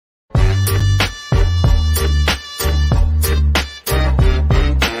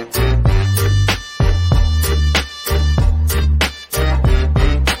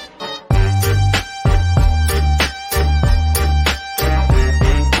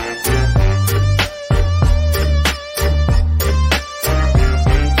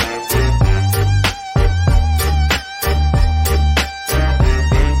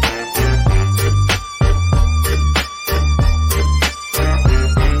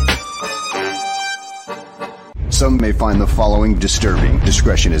Some may find the following disturbing.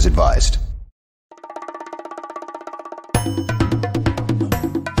 Discretion is advised.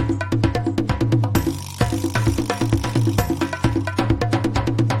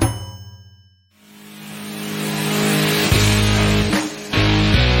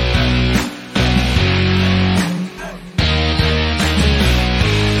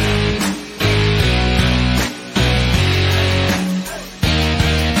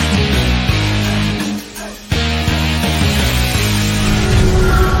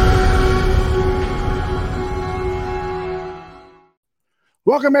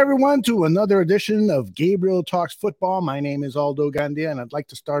 Welcome, everyone, to another edition of Gabriel Talks Football. My name is Aldo Gandia, and I'd like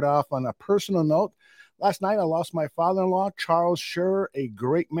to start off on a personal note. Last night, I lost my father-in-law, Charles Scher, a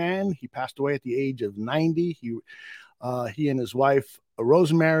great man. He passed away at the age of 90. He and his wife,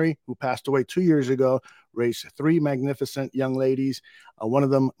 Rosemary, who passed away 2 years ago, raised three magnificent young ladies. One of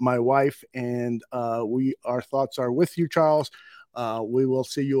them, my wife, and our thoughts are with you, Charles. We will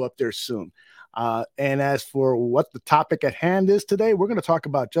see you up there soon. And as for what the topic at hand is today, we're going to talk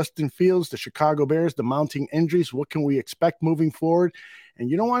about Justin Fields, the Chicago Bears, the mounting injuries. What can we expect moving forward? And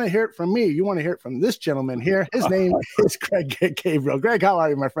you don't want to hear it from me. You want to hear it from this gentleman here. His name is Greg Gabriel. Greg, how are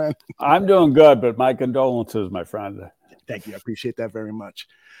you, my friend? I'm doing good, but my condolences, my friend. Thank you. I appreciate that very much.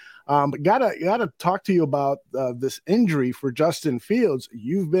 But gotta talk to you about this injury for Justin Fields.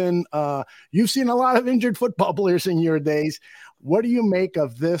 You've seen a lot of injured football players in your days. What do you make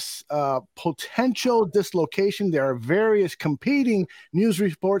of this potential dislocation? There are various competing news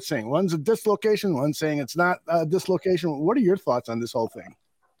reports saying one's a dislocation, one's saying it's not a dislocation. What are your thoughts on this whole thing?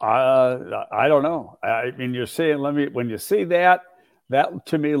 I don't know. I mean, when you see that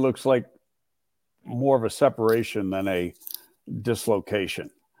to me looks like more of a separation than a dislocation.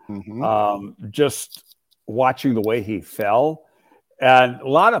 Mm-hmm. Just watching the way he fell. And a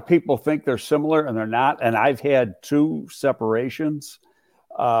lot of people think they're similar, and they're not. And I've had two separations,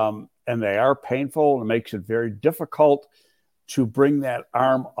 and they are painful. And it makes it very difficult to bring that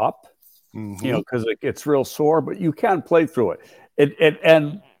arm up, because it gets real sore. But you can play through it.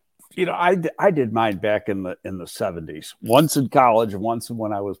 I did mine back in the 70s. Once in college, once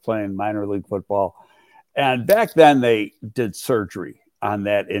when I was playing minor league football. And back then they did surgery on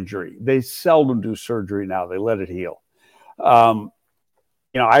that injury. They seldom do surgery now. They let it heal.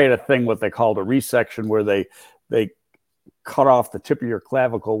 I had a thing, what they called a resection, where they cut off the tip of your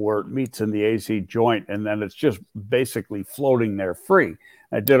clavicle where it meets in the AC joint, and then it's just basically floating there free.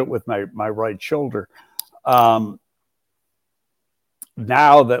 I did it with my right shoulder. Now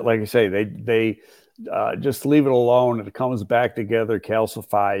that, like I say, they just leave it alone, and it comes back together,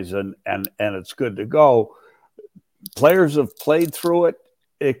 calcifies, and it's good to go. Players have played through it.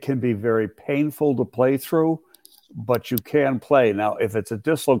 It can be very painful to play through, but you can play. Now, if it's a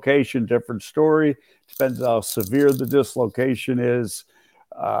dislocation, different story. Depends how severe the dislocation is.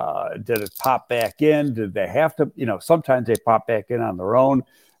 Did it pop back in? Did they have to, sometimes they pop back in on their own.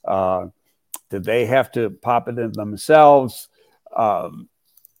 Did they have to pop it in themselves? What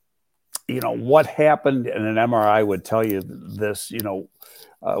happened in an MRI would tell you this,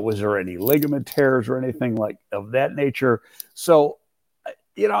 was there any ligament tears or anything like of that nature? So,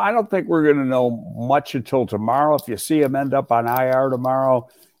 I don't think we're going to know much until tomorrow. If you see him end up on IR tomorrow,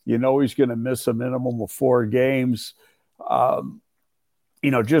 he's going to miss a minimum of 4 games.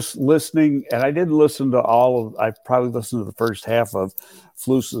 Just listening, and I didn't listen to I probably listened to the first half of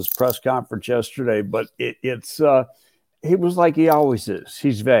Flus's press conference yesterday, but he was like he always is.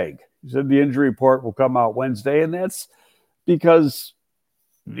 He's vague. He said the injury report will come out Wednesday, and that's because,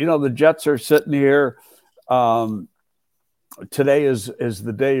 the Jets are sitting here. Today is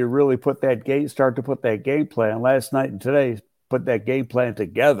the day you really start to put that game plan. Last night and today, put that game plan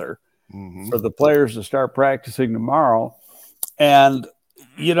together for the players to start practicing tomorrow. And,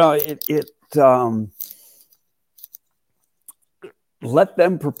 let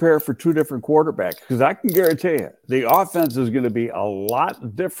them prepare for 2 different quarterbacks, because I can guarantee you the offense is going to be a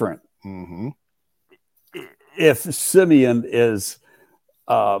lot different if Simeon is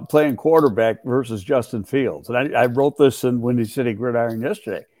playing quarterback versus Justin Fields. And I wrote this in Windy City Gridiron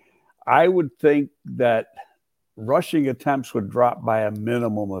yesterday. I would think that rushing attempts would drop by a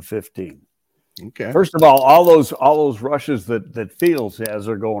minimum of 15. Okay. First of all those rushes that Fields has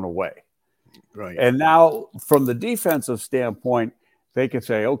are going away. Right. And now from the defensive standpoint, they could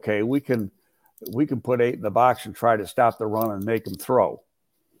say, okay, we can put 8 in the box and try to stop the run and make them throw.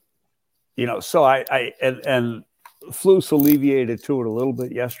 So and Flus alleviated to it a little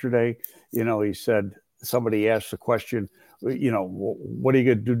bit yesterday. He said, somebody asked the question, what are you going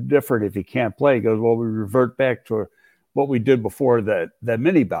to do different if you can't play? He goes, well, we revert back to what we did before the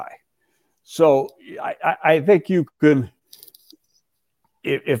mini bye. So I think you can,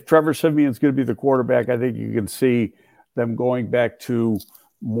 if Trevor Siemian's going to be the quarterback, I think you can see them going back to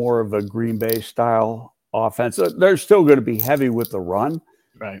more of a Green Bay style offense. They're still going to be heavy with the run,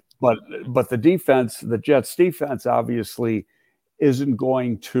 right? But the defense, the Jets defense, obviously isn't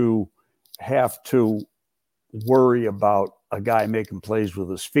going to have to worry about a guy making plays with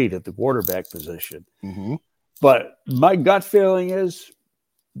his feet at the quarterback position. Mm-hmm. But my gut feeling is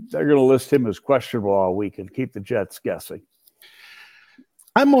they're going to list him as questionable all week and keep the Jets guessing.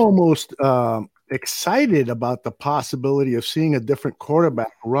 I'm almost excited about the possibility of seeing a different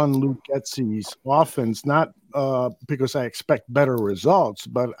quarterback run Luke Getsy's offense, not because I expect better results,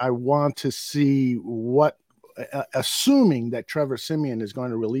 but I want to see what, assuming that Trevor Siemian is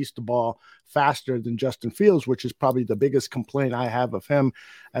going to release the ball faster than Justin Fields, which is probably the biggest complaint I have of him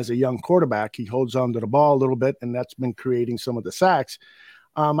as a young quarterback. He holds on to the ball a little bit, and that's been creating some of the sacks.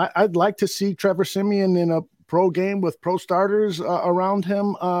 I'd like to see Trevor Siemian in a pro game with pro starters around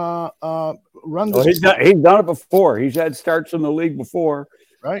him run this. He's done it before. He's had starts in the league before.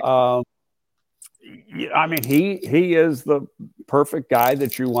 Right. I mean, he is the perfect guy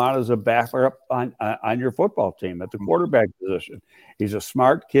that you want as a backup on your football team at the quarterback position. He's a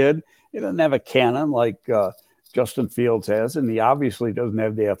smart kid. He doesn't have a cannon like Justin Fields has, and he obviously doesn't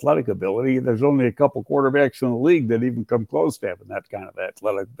have the athletic ability. There's only a couple quarterbacks in the league that even come close to having that kind of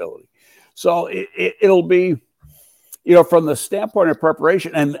athletic ability. So it'll be, from the standpoint of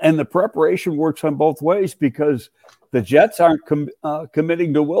preparation, and the preparation works on both ways because the Jets aren't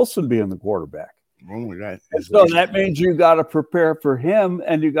committing to Wilson being the quarterback. So that means you got to prepare for him,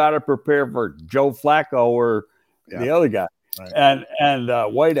 and you got to prepare for Joe Flacco or the other guy, right. and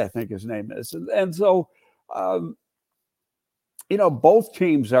White, I think his name is, and so. Both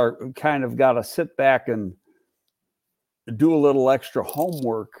teams are kind of got to sit back and do a little extra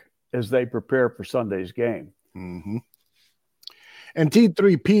homework as they prepare for Sunday's game. Mm-hmm. And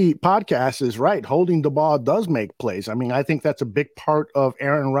T3P podcast is right. Holding the ball does make plays. I mean, I think that's a big part of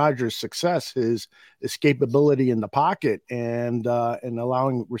Aaron Rodgers' success, his escapability in the pocket and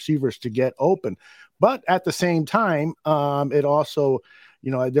allowing receivers to get open. But at the same time, it also,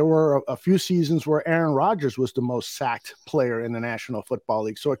 there were a few seasons where Aaron Rodgers was the most sacked player in the National Football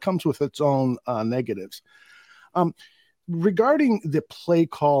League. So it comes with its own negatives. Regarding the play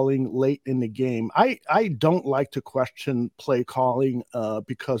calling late in the game, I don't like to question play calling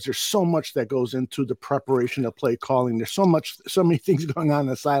because there's so much that goes into the preparation of play calling. There's so many things going on in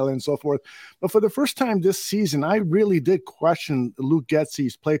the sideline and so forth. But for the first time this season, I really did question Luke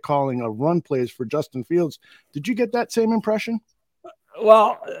Getsy's play calling of run plays for Justin Fields. Did you get that same impression?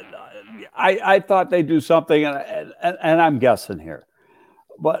 Well, I thought they'd do something, and I'm guessing here.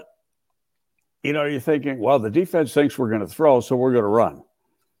 But, you're thinking, well, the defense thinks we're going to throw, so we're going to run.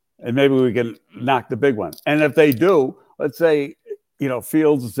 And maybe we can knock the big one. And if they do, let's say,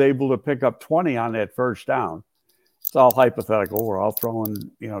 Fields is able to pick up 20 on that first down. It's all hypothetical. We're all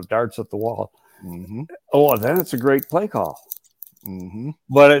throwing, darts at the wall. Mm-hmm. Oh, then it's a great play call. Mm-hmm.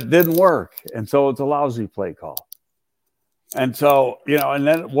 But it didn't work. And so it's a lousy play call. And so, and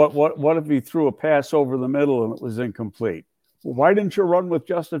then what if he threw a pass over the middle and it was incomplete? Well, why didn't you run with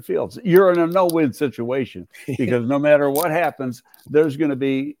Justin Fields? You're in a no-win situation because no matter what happens, there's going to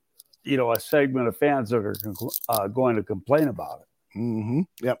be, a segment of fans that are going to complain about it. Mm-hmm.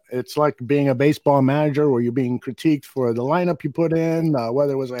 Yep. It's like being a baseball manager where you're being critiqued for the lineup you put in,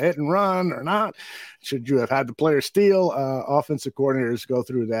 whether it was a hit and run or not. Should you have had the player steal? Offensive coordinators go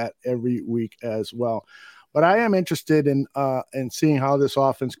through that every week as well. But I am interested in seeing how this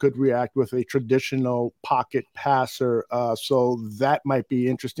offense could react with a traditional pocket passer. So that might be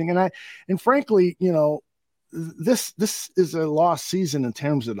interesting. And frankly, this is a lost season in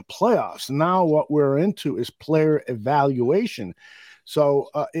terms of the playoffs. Now what we're into is player evaluation. So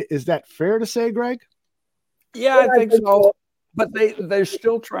is that fair to say, Greg? Yeah, I think so. But they're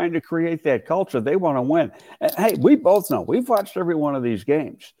still trying to create that culture. They want to win. And, hey, we both know. We've watched every one of these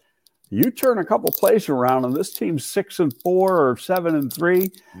games. You turn a couple plays around, and this team's 6-4 or 7-3,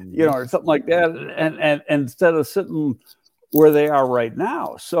 or something like that, and instead of sitting where they are right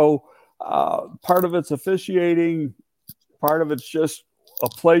now. So part of it's officiating, part of it's just a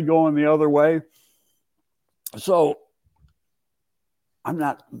play going the other way. So I'm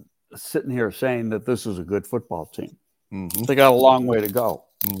not sitting here saying that this is a good football team. Mm-hmm. They got a long way to go,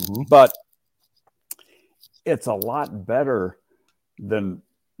 but it's a lot better than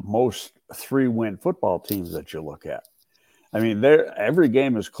most 3-win football teams that you look at. I mean, every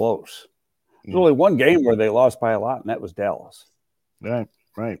game is close. There's only one game where they lost by a lot, and that was Dallas. Right.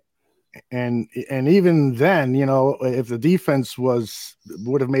 And even then, if the defense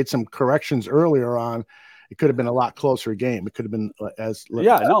would have made some corrections earlier on, it could have been a lot closer game. It could have been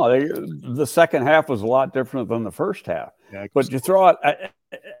the second half was a lot different than the first half. Yeah, but you throw out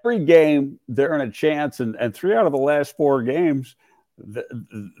every game, they're in a chance, and 3 out of the last 4 games,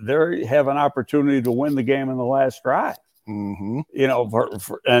 they have an opportunity to win the game in the last drive. Mm-hmm.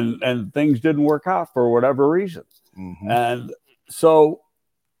 And things didn't work out for whatever reason. Mm-hmm. And so,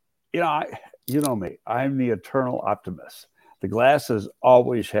 me, I'm the eternal optimist. The glass is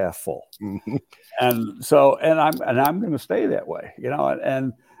always half full. Mm-hmm. And so, and I'm going to stay that way,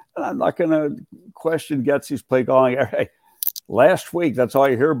 and I'm not going to question Getsy's play calling. Hey, last week, that's all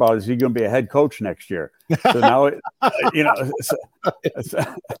you hear about is he going to be a head coach next year. So now,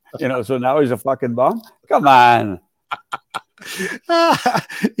 so now he's a fucking bum. Come on.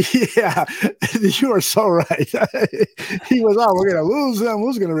 Yeah, you are so right. He was, we're going to lose him.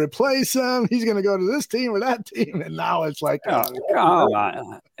 Who's going to replace him? He's going to go to this team or that team. And now it's like, come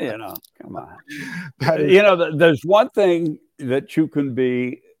on. Come on. There's one thing that you can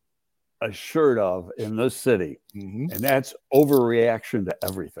be assured of in this city, mm-hmm. and that's overreaction to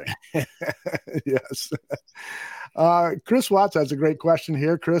everything. Yes. Chris Watts has a great question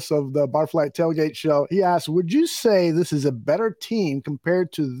here. Chris of the Barflight Tailgate Show. He asks, would you say this is a better team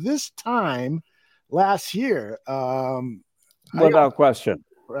compared to this time last year? Without question.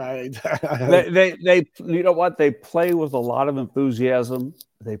 Right. they you know what? They play with a lot of enthusiasm.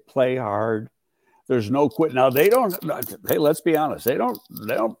 They play hard. There's no quit. Now they don't. Hey, let's be honest. They don't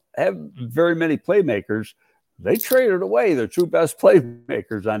have very many playmakers. They traded away their 2 best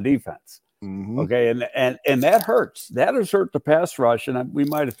playmakers on defense. Mm-hmm. Okay, and that hurts. That has hurt the pass rush, and we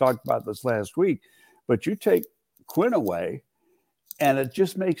might have talked about this last week. But you take Quinn away, and it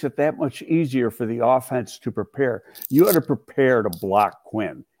just makes it that much easier for the offense to prepare. You had to prepare to block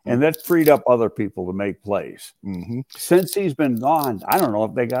Quinn, and that freed up other people to make plays. Mm-hmm. Since he's been gone, I don't know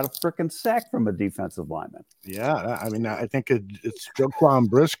if they got a freaking sack from a defensive lineman. Yeah, I mean, I think it's Jaquan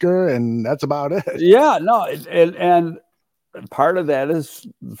Brisker, and that's about it. Yeah, no, and part of that is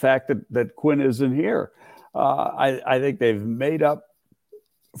the fact that Quinn isn't here. I think they've made up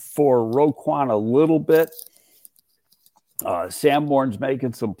for Roquan a little bit. Sanborn's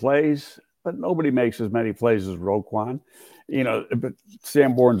making some plays, but nobody makes as many plays as Roquan. But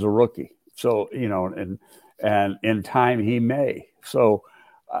Sanborn's a rookie, so and in time he may. So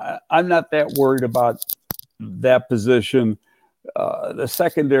I'm not that worried about that position. The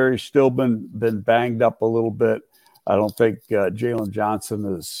secondary's still been banged up a little bit. I don't think Jalen Johnson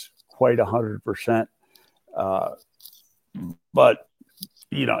is quite 100%. But,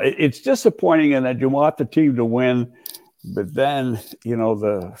 it's disappointing in that you want the team to win. But then,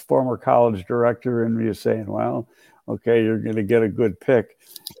 the former college director in me is saying, well, okay, you're going to get a good pick.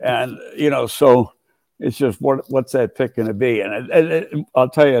 And, so it's just what's that pick going to be? And I'll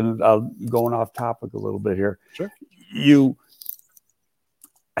tell you, and I'm going off topic a little bit here. Sure.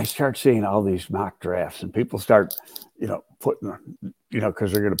 I start seeing all these mock drafts and people start, putting,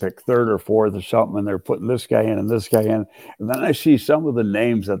 because they're going to pick 3rd or 4th or something, and they're putting this guy in and this guy in. And then I see some of the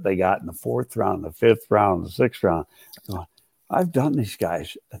names that they got in the 4th round, the 5th round, the 6th round. I've done these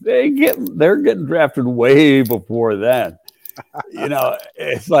guys. They're getting drafted way before then.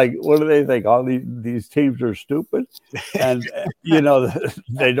 It's like, what do they think? All these teams are stupid, and they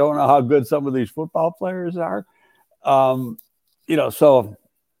don't know how good some of these football players are. So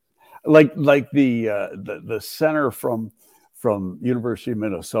like the center from University of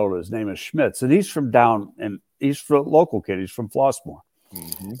Minnesota, his name is Schmitz, and he's from he's a local kid. He's from Flossmoor.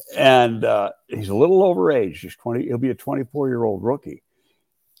 Mm-hmm. And he's a little overage. He's 20. He'll be a 24-year-old rookie.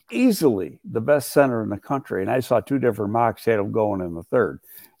 Easily the best center in the country. And I saw 2 different mocks had him going in the 3rd.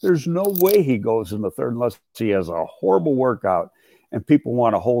 There's no way he goes in the 3rd unless he has a horrible workout and people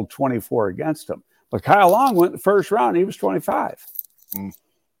want to hold 24 against him. But Kyle Long went the 1st round. He was 25. Mm.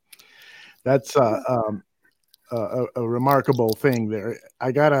 That's a remarkable thing there.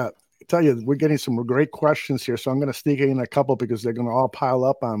 I gotta tell you, we're getting some great questions here, so I'm going to sneak in a couple because they're going to all pile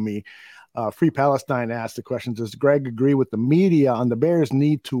up on me. Free Palestine asked the question, does Greg agree with the media on the Bears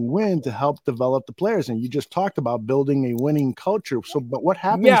need to win to help develop the players? And you just talked about building a winning culture. So, but what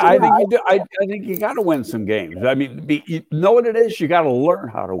happens? Yeah, I think you do. I think you got to win some games. I mean, you know what it is? You got to learn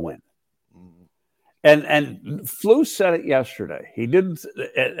how to win. And Flu said it yesterday. He didn't,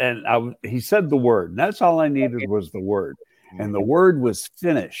 he said the word. And that's all I needed was the word. And the word was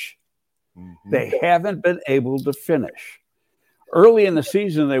finish. Mm-hmm. They haven't been able to finish. Early in the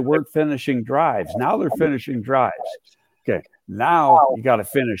season, they weren't finishing drives. Now they're finishing drives. Okay, now you got to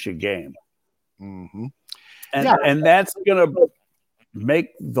finish a game. Mm-hmm. And that's going to make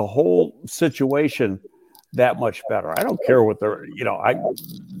the whole situation that much better. I don't care what I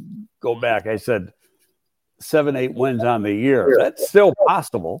go back. I said 7-8 wins on the year. That's still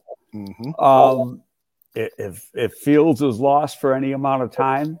possible. Mm-hmm. If Fields is lost for any amount of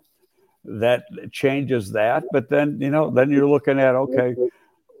time, that changes that. But then you're looking at, okay,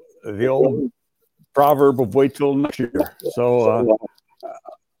 the old proverb of wait till next year. So,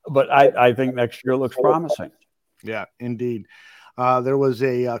 but I think next year looks promising. Yeah, indeed. There was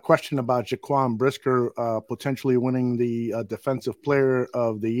a question about Jaquan Brisker potentially winning the Defensive Player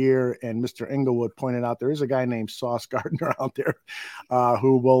of the Year, and Mr. Englewood pointed out there is a guy named Sauce Gardner out there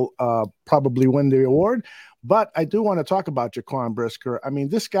who will probably win the award. But I do want to talk about Jaquan Brisker. I mean,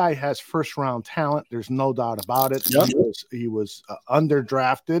 this guy has first-round talent. There's no doubt about it. Yep. He was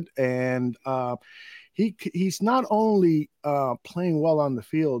underdrafted, and he's not only playing well on the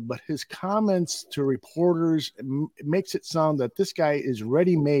field, but his comments to reporters makes it sound that this guy is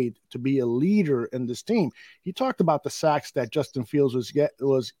ready-made to be a leader in this team. He talked about the sacks that Justin Fields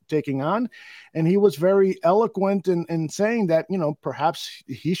was taking on, and he was very eloquent in saying that, perhaps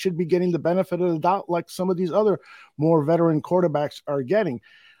he should be getting the benefit of the doubt like some of these other more veteran quarterbacks are getting.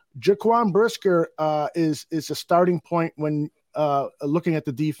 Jaquan Brisker is a starting point when looking at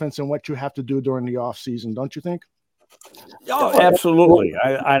the defense and what you have to do during the offseason, don't you think? Oh, absolutely.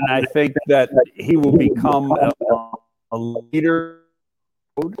 I think that he will become a leader.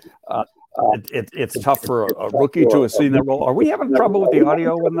 It's tough for a rookie to assume that role. Are we having trouble with the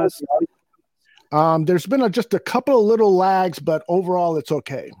audio in this? There's been just a couple of little lags, but overall it's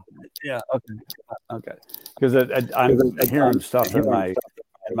okay. Yeah. Okay. Because I'm hearing stuff in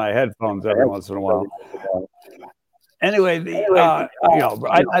my headphones every once in a while. Anyway,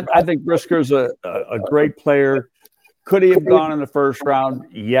 I think Brisker's a great player. Could he have gone in the first round?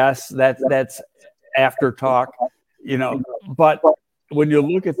 Yes, that's after talk, But when you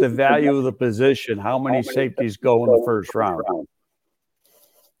look at the value of the position, how many safeties go in the first round?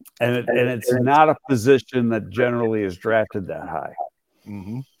 And it's not a position that generally is drafted that high.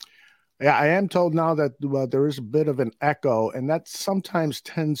 Mm-hmm. Yeah, I am told now that there is a bit of an echo, and that sometimes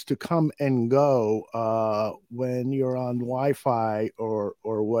tends to come and go when you're on Wi-Fi or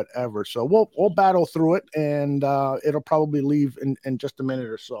whatever. So we'll battle through it, and it'll probably leave in just a minute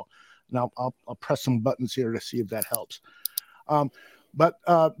or so. Now I'll press some buttons here to see if that helps. But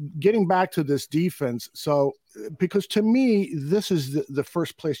getting back to this defense, so because to me, this is the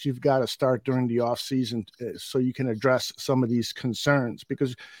first place you've got to start during the offseason so you can address some of these concerns,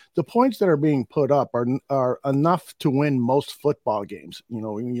 because the points that are being put up are enough to win most football games.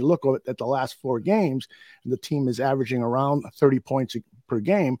 When you look at the last 4 games, the team is averaging around 30 points per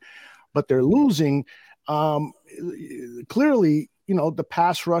game, but they're losing. Clearly, the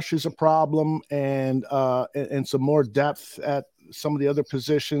pass rush is a problem, and some more depth at some of the other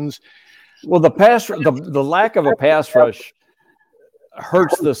positions. Well, the lack of a pass rush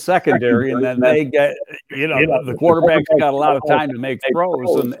hurts the secondary, and then they get, the quarterback's got a lot of time to make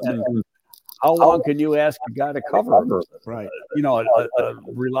throws, and how long can you ask a guy to cover? Right. A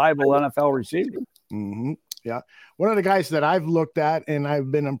reliable NFL receiver. Mm-hmm. Yeah. One of the guys that I've looked at and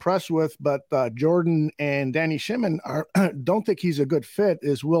I've been impressed with, but Jordan and Danny Shimon don't think he's a good fit,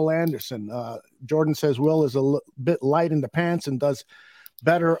 is Will Anderson. Jordan says Will is a bit light in the pants and does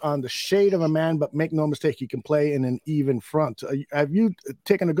better on the shade of a man, but make no mistake, he can play in an even front. Have you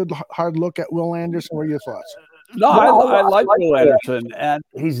taken a good hard look at Will Anderson? What are your thoughts? No, I like Will Anderson, and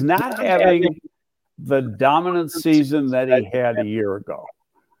he's not having the dominant season that he had a year ago.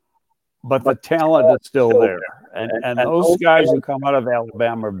 But the talent is still there. And those guys who come out of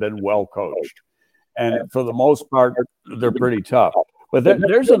Alabama have been well coached. And for the most part, they're pretty tough. But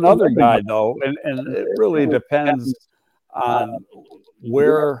there's another guy, though, and it really depends on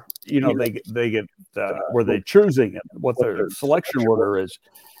where, they get where they're choosing it, what their selection order is.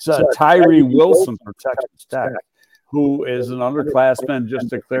 It's Tyree Wilson for Texas Tech, who is an underclassman, just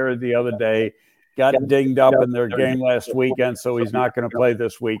declared the other day. Got dinged up in their game last weekend, so he's not going to play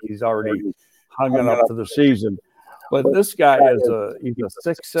this week. He's already hung it up for the season. But this guy he's a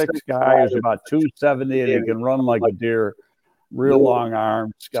 6'6" guy, he's about 270, and he can run like a deer, real long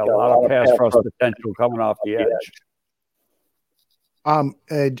arms, got a lot of pass rush potential coming off the edge.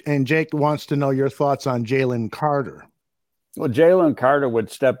 And Jake wants to know your thoughts on Jalen Carter. Well, Jalen Carter would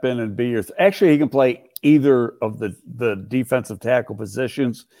step in and be your actually, he can play either of the defensive tackle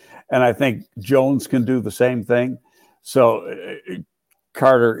positions, and I think Jones can do the same thing. So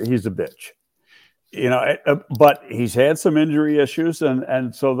Carter, he's a bitch, but he's had some injury issues,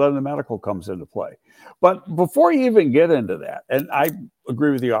 and so then the medical comes into play. But before you even get into that, and I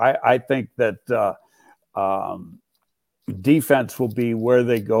agree with you, I think that defense will be where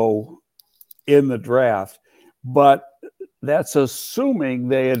they go in the draft, but that's assuming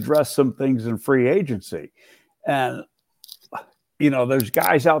they address some things in free agency. And, there's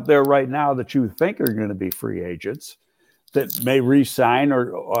guys out there right now that you think are going to be free agents that may re-sign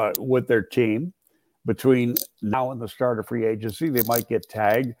or with their team between now and the start of free agency. They might get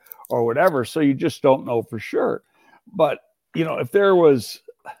tagged or whatever. So you just don't know for sure. But, if there was,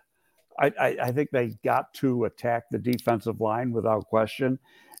 I think they got to attack the defensive line without question.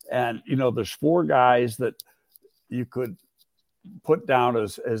 And, there's 4 guys that you could put down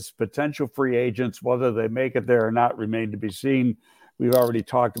as potential free agents. Whether they make it there or not remain to be seen. We've already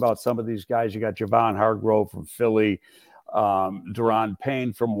talked about some of these guys. You got Javon Hargrove from Philly, Daron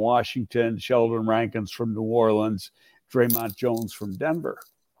Payne from Washington, Sheldon Rankins from New Orleans, Draymond Jones from Denver.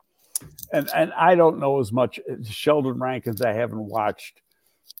 And I don't know as much. Sheldon Rankins I haven't watched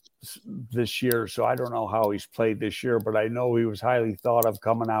this year, so I don't know how he's played this year, but I know he was highly thought of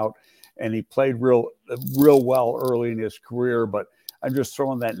coming out, and he played real well early in his career. But I'm just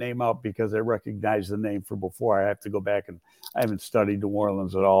throwing that name out because I recognize the name from before. I have to go back, and I haven't studied New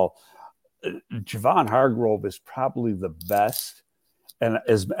Orleans at all. Javon Hargrove is probably the best, and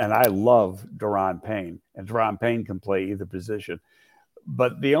I love Daron Payne, and Daron Payne can play either position.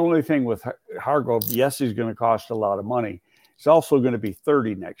 But the only thing with Hargrove, yes, he's going to cost a lot of money. He's also going to be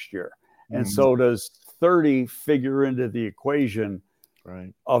 30 next year. And so does 30 figure into the equation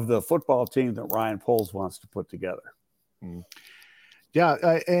of the football team that Ryan Poles wants to put together.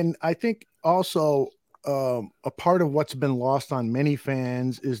 Yeah, and I think also a part of what's been lost on many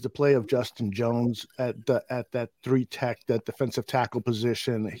fans is the play of Justin Jones at that 3 tech, that defensive tackle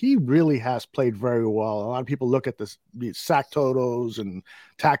position. He really has played very well. A lot of people look at the sack totals and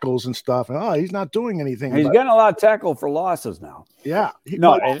tackles and stuff, and he's not doing anything. He's getting a lot of tackle for losses now. Yeah,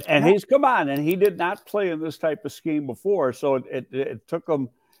 he's come on, and he did not play in this type of scheme before, so it took him.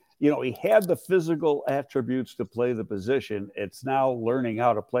 He had the physical attributes to play the position. It's now learning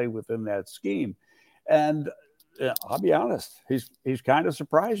how to play within that scheme. And I'll be honest, he's kind of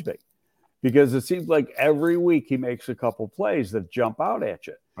surprised me, because it seems like every week he makes a couple plays that jump out at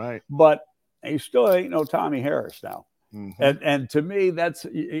you. Right. But he still ain't no Tommy Harris now. And to me, that's,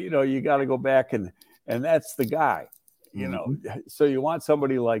 you got to go back and that's the guy, So you want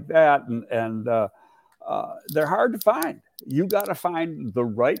somebody like that, and they're hard to find. You got to find the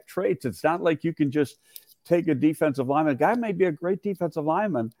right traits. It's not like you can just take a defensive lineman. A guy may be a great defensive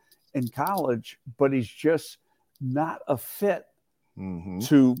lineman in college, but he's just not a fit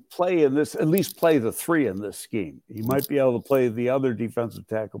to play in this, at least play the 3 in this scheme. He might be able to play the other defensive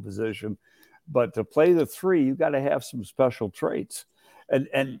tackle position, but to play the 3, you got to have some special traits.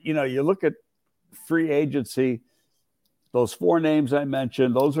 And you look at free agency, those 4 names I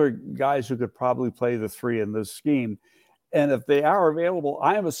mentioned, those are guys who could probably play the 3 in this scheme. And if they are available,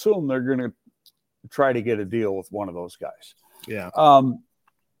 I assume they're going to try to get a deal with one of those guys. Yeah.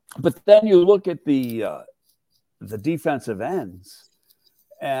 But then you look at the defensive ends,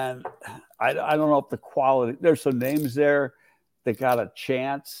 and I don't know if the quality, there's some names there that got a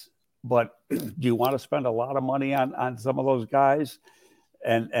chance, but do you want to spend a lot of money on some of those guys?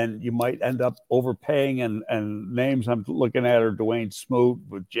 And you might end up overpaying, and names I'm looking at are Dwayne Smoot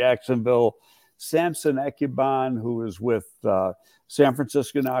with Jacksonville, Samson Ekubon, who is with San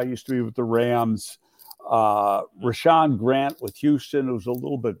Francisco now, used to be with the Rams, Rashawn Grant with Houston, who's a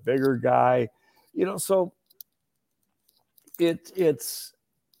little bit bigger guy, so it's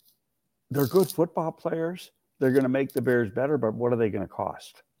they're good football players. They're going to make the Bears better, but what are they going to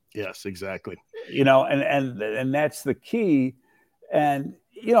cost? Yes, exactly. And that's the key. And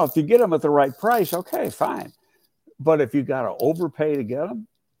if you get them at the right price, okay, fine. But if you got to overpay to get them,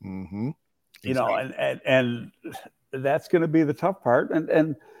 exactly. and that's going to be the tough part.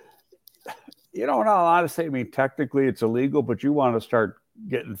 And in all honesty, I mean, technically it's illegal, but you want to start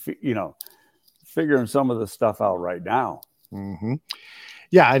getting, figuring some of the stuff out right now.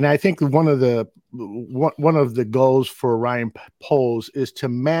 Yeah, and I think one of the goals for Ryan Poles is to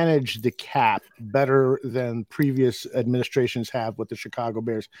manage the cap better than previous administrations have with the Chicago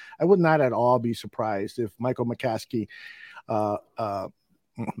Bears. I would not at all be surprised if George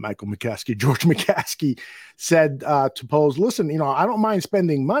McCaskey said to Poles, listen, I don't mind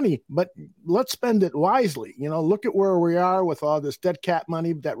spending money, but let's spend it wisely. Look at where we are with all this dead cap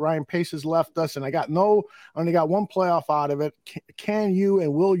money that Ryan Pace has left us, and I only got 1 playoff out of it. Can you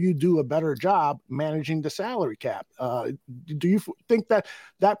and will you do a better job managing the salary cap? Do you think that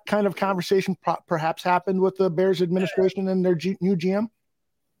kind of conversation perhaps happened with the Bears administration and their new GM?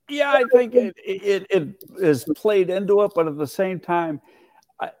 Yeah, I think it is played into it, but at the same time,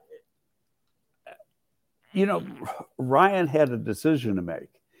 Ryan had a decision to make.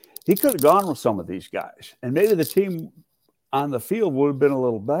 He could have gone with some of these guys, and maybe the team on the field would have been a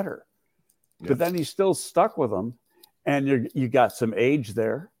little better. Yeah. But then he's still stuck with them, and you got some age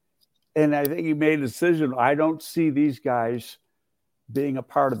there. And I think he made a decision. I don't see these guys being a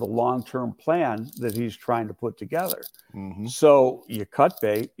part of the long-term plan that he's trying to put together. Mm-hmm. So you cut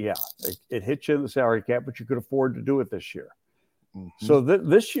bait. Yeah, it hits you in the salary cap, but you could afford to do it this year. Mm-hmm. So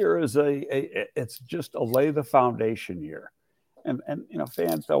this year is it's just a lay the foundation year. And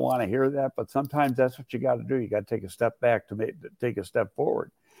fans don't want to hear that, but sometimes that's what you got to do. You got to take a step back to take a step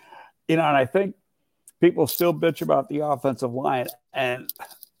forward. And I think people still bitch about the offensive line. And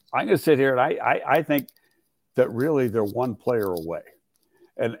I'm going to sit here and I think that really they're one player away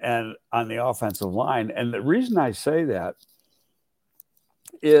and on the offensive line. And the reason I say that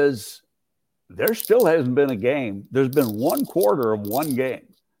is there still hasn't been a game. There's been one quarter of one game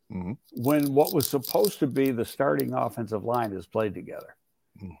mm-hmm. when what was supposed to be the starting offensive line is played together.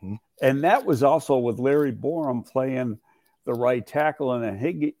 Mm-hmm. And that was also with Larry Borom playing the right tackle, and then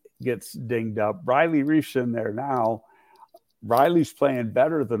he gets dinged up. Riley Reif's in there now. Riley's playing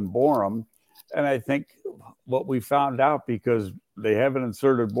better than Borom. And I think what we found out, because they haven't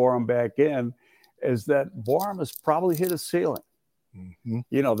inserted Borom back in, is that Borom has probably hit a ceiling.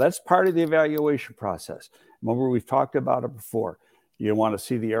 Mm-hmm. That's part of the evaluation process. Remember, we've talked about it before. You want to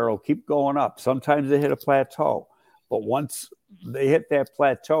see the arrow keep going up. Sometimes they hit a plateau, but once they hit that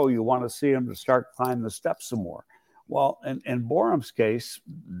plateau, you want to see them to start climbing the steps some more. Well, in Borom's case,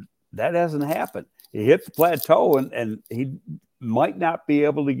 that hasn't happened. He hit the plateau, and he might not be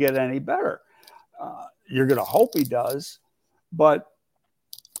able to get any better. You're going to hope he does, but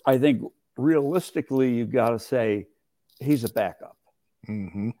I think realistically, you've got to say he's a backup.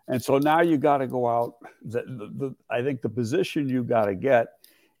 Mm-hmm. And so now you got to go out. I think the position you got to get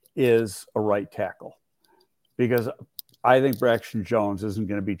is a right tackle, because I think Braxton Jones isn't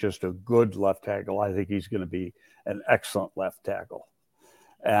going to be just a good left tackle. I think he's going to be an excellent left tackle,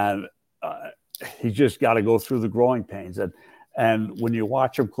 and he's just got to go through the growing pains. And when you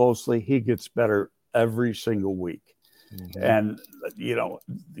watch him closely, he gets better every single week. Mm-hmm. And,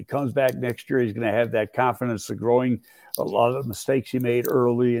 he comes back next year. He's going to have that confidence of growing. A lot of the mistakes he made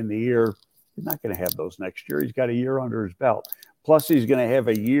early in the year, he's not going to have those next year. He's got a year under his belt. Plus, he's going to have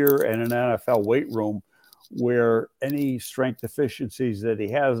a year in an NFL weight room where any strength deficiencies that he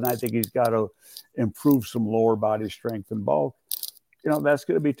has, and I think he's got to improve some lower body strength and bulk, that's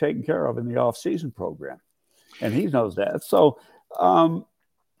going to be taken care of in the off-season program. And he knows that. So,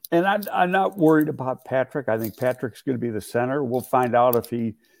 and I'm not worried about Patrick. I think Patrick's going to be the center. We'll find out if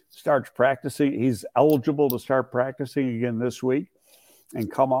he starts practicing. He's eligible to start practicing again this week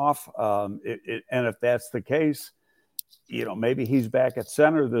and come off. And if that's the case, maybe he's back at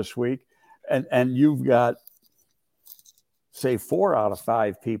center this week. And you've got, say, 4 out of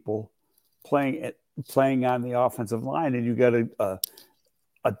 5 people playing on the offensive line, and you got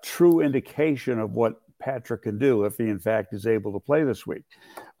a true indication of what Patrick can do if he in fact is able to play this week.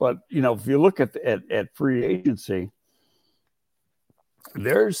 But if you look at free agency,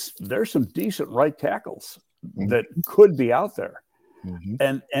 there's some decent right tackles mm-hmm. that could be out there, mm-hmm.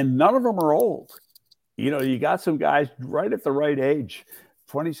 and none of them are old. You got some guys right at the right age,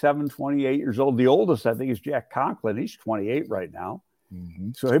 27, 28 years old. The oldest, I think, is Jack Conklin. He's 28 right now.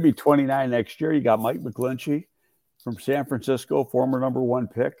 Mm-hmm. So he'll be 29 next year. You got Mike McGlinchey from San Francisco, former number 1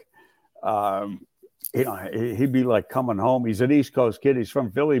 pick. He'd be like coming home. He's an East Coast kid. He's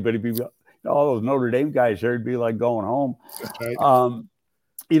from Philly, but he'd be all those Notre Dame guys there. He'd be like going home. Right.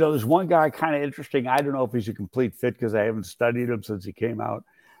 There's one guy kind of interesting. I don't know if he's a complete fit because I haven't studied him since he came out.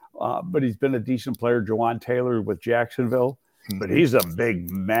 But he's been a decent player, Jawan Taylor with Jacksonville. Mm-hmm. But he's a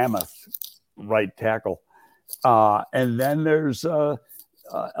big mammoth right tackle. And then there's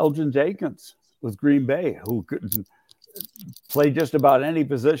Elgin Jenkins with Green Bay, who could play just about any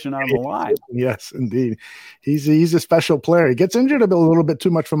position on the line. Yes, indeed. He's a special player. He gets injured a little bit too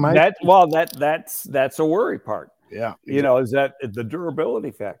much for my. That's a worry part. Yeah, exactly. Is that the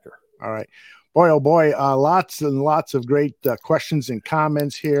durability factor? All right. Boy, oh boy, lots and lots of great questions and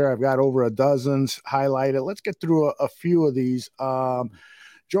comments here. I've got over a dozen highlighted. Let's get through a few of these.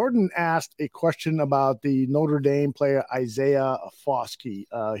 Jordan asked a question about the Notre Dame player, Isaiah Foskey.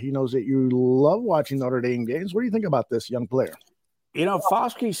 He knows that you love watching Notre Dame games. What do you think about this young player?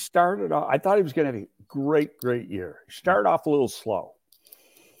 Foskey started off, I thought he was going to have a great year. He started off a little slow.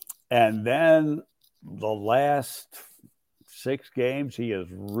 And then the last 6 games, he has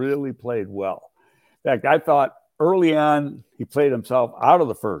really played well. In fact, I thought early on he played himself out of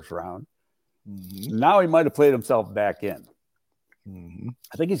the first round. Mm-hmm. Now he might have played himself back in. Mm-hmm.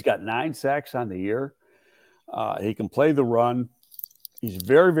 I think he's got 9 sacks on the year. He can play the run. He's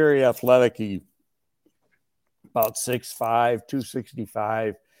very, very athletic. He about 6'5",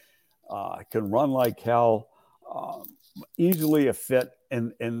 265. Can run like hell. Easily a fit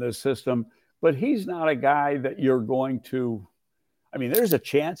in the system. But he's not a guy that you're going to – I mean, there's a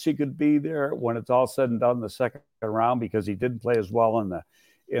chance he could be there when it's all said and done in the second round because he didn't play as well in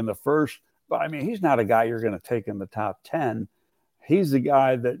the first. But, I mean, he's not a guy you're going to take in the top 10. He's the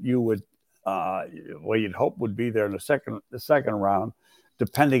guy that you would you'd hope would be there in the second round,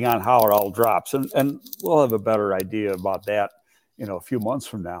 depending on how it all drops. And we'll have a better idea about that, a few months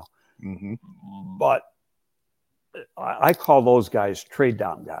from now. Mm-hmm. But I call those guys trade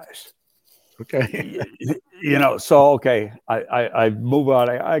down guys. Okay. I move out.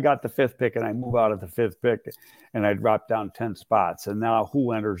 I got the 5th pick and I move out of the 5th pick and I drop down 10 spots. And now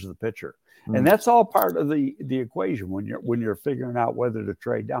who enters the picture? Mm-hmm. And that's all part of the equation when you're figuring out whether to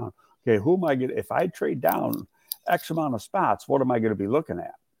trade down. Okay, who am I going to, if I trade down X amount of spots, what am I going to be looking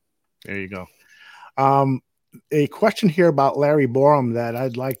at? There you go. A question here about Larry Borom that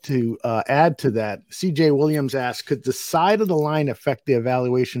I'd like to add to that. CJ Williams asked, could the side of the line affect the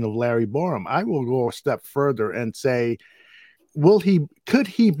evaluation of Larry Borom? I will go a step further and say, could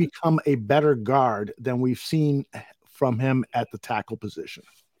he become a better guard than we've seen from him at the tackle position?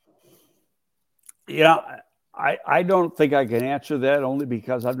 I don't think I can answer that only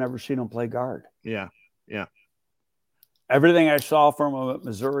because I've never seen him play guard. Yeah. Everything I saw from him at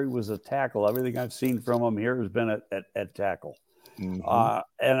Missouri was a tackle. Everything I've seen from him here has been at tackle. Mm-hmm.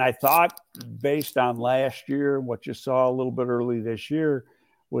 And I thought, based on last year, what you saw a little bit early this year,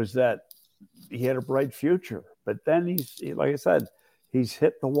 was that he had a bright future. But then he's, like I said, he's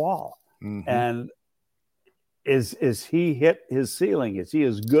hit the wall. Mm-hmm. And is he hit his ceiling? Is he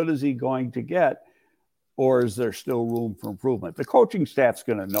as good as he's going to get? Or is there still room for improvement? The coaching staff's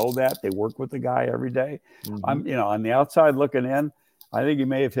going to know that. They work with the guy every day. Mm-hmm. I'm, on the outside looking in, I think he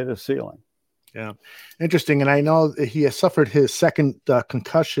may have hit a ceiling. Yeah. Interesting. And I know he has suffered his second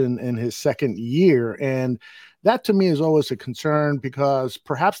concussion in his second year. And that to me is always a concern because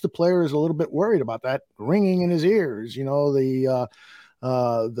perhaps the player is a little bit worried about that ringing in his ears, the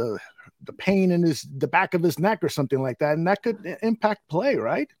pain in the back of his neck or something like that. And that could impact play,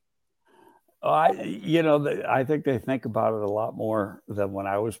 right? I think they think about it a lot more than when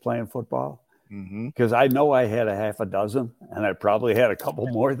I was playing football, because I know I had a half a dozen, and I probably had a couple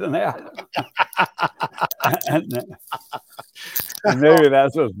more than that. and maybe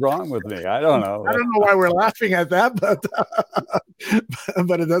that's what's wrong with me. I don't know. I don't know why we're laughing at that,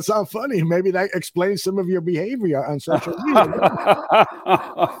 but it does sound funny. Maybe that explains some of your behavior on social media.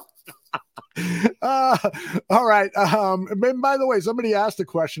 All right. By the way, somebody asked a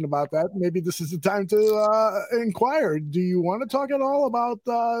question about that. Maybe this is the time to inquire. Do you want to talk at all about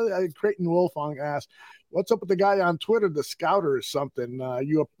Creighton Wolfong asked, what's up with the guy on Twitter, the Scouter or something?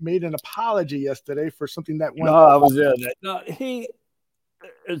 You made an apology yesterday for something that went. No, I was there. No,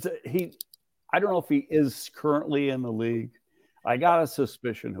 I don't know if he is currently in the league. I got a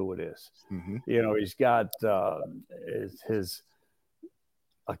suspicion who it is. Mm-hmm. He's got his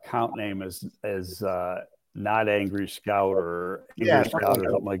account name is Not Angry Scout or Angry Scout or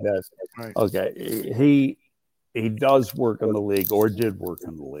something like that. Right. Okay. He does work in the league or did work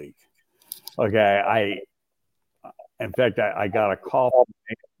in the league. Okay. In fact, I got a call from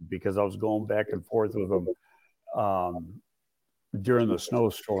him because I was going back and forth with him during the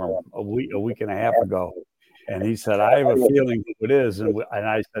snowstorm a week and a half ago. And he said, I have a feeling who it is. And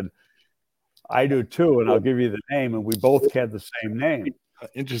I said, I do too. And I'll give you the name. And we both had the same name.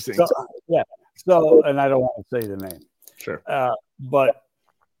 Interesting. So, and I don't want to say the name. Sure. But,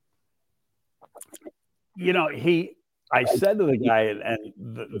 I said to the guy, and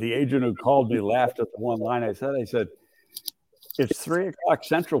the agent who called me laughed at the one line I said, it's 3:00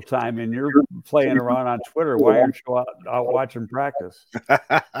 Central Time and you're playing around on Twitter. Why aren't you out watching practice?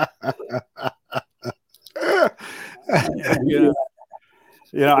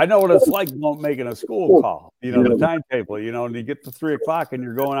 I know what it's like making a school call, the timetable, and you get to 3:00 and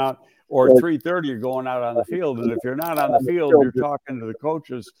you're going out, or 3:30, you're going out on the field. And if you're not on the field, you're talking to the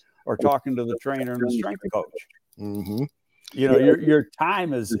coaches or talking to the trainer and the strength coach. Mm-hmm. Your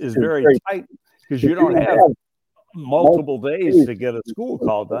time is very tight because you don't have multiple days to get a school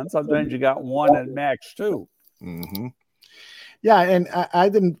call done. Sometimes you got one at max two. Mm-hmm. Yeah, and I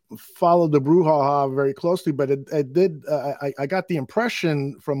didn't follow the brouhaha very closely, but it did. I got the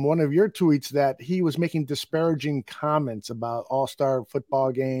impression from one of your tweets that he was making disparaging comments about all-star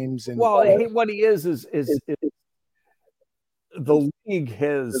football games. And what he is the league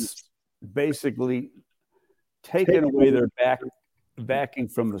has basically taken away their backing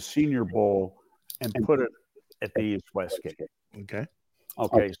from the Senior Bowl and put it at the East-West game. Okay.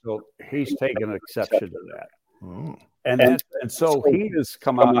 Okay, so he's taken exception to that. Oh. And so he has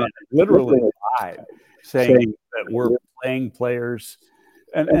come out literally live saying that we're playing players.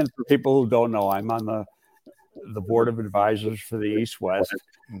 And for people who don't know, I'm on the board of advisors for the East-West.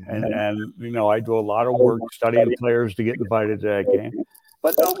 And you know, I do a lot of work studying players to get invited to that game.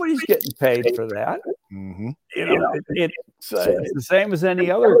 But nobody's getting paid for that. You know, it's the same as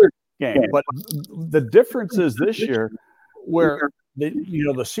any other game. But the difference is this year where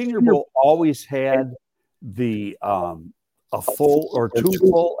the Senior Bowl always had a full or two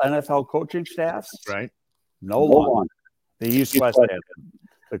full NFL coaching staffs. Right. No longer. The East-West had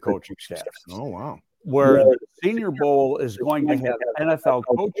the coaching staffs. Oh, wow. Where the Senior Bowl is going to have NFL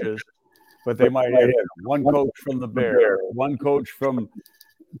coaches, but they might have one coach from the Bears, one coach from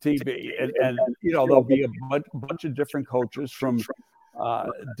TB, and you know, there'll be a bunch of different coaches from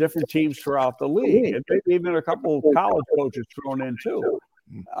different teams throughout the league, and maybe even a couple of college coaches thrown in too.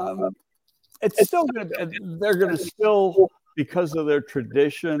 It's still going to, they're going to still, because of their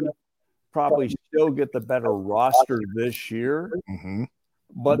tradition, probably still get the better roster this year.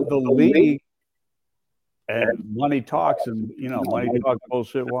 But the league, and money talks, and you know, money talks,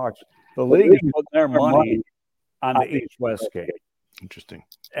 bullshit walks. The league is putting their money on the East-West game. Interesting.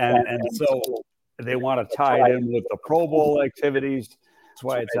 And so they want to tie it in with the Pro Bowl activities. That's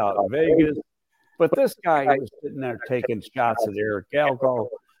why it's out in Vegas. But this guy was sitting there taking shots at Eric Galko,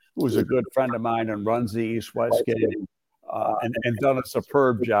 who's a good friend of mine and runs the East-West game, and done a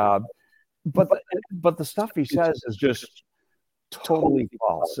superb job. But the stuff he says is just totally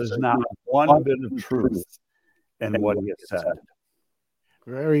false. There's not one bit of truth in what he has said.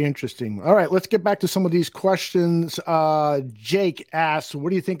 Very interesting. All right, let's get back to some of these questions. Jake asks, what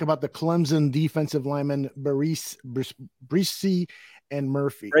do you think about the Clemson defensive lineman Bresee and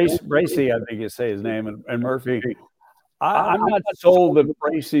Murphy? Bresee, I think you say his name, and Murphy. I'm not sold that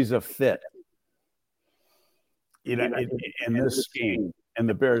Bracy's a fit. You know, in this scheme, in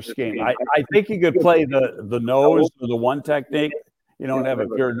the Bears scheme, I think he could play the nose or the one technique. You don't have a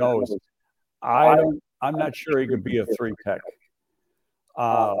pure nose. I'm not sure he could be a three tech.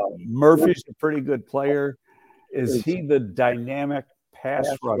 Murphy's a pretty good player. Is he the dynamic pass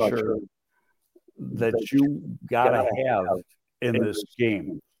rusher that you gotta have in this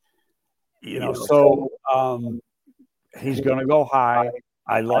game? You know, so he's gonna go high.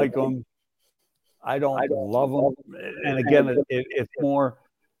 I like him. I don't love him. And again, it's more,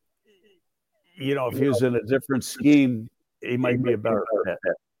 you know, if he was in a different scheme, he might be a better fit.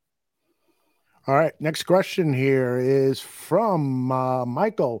 All right, next question here is from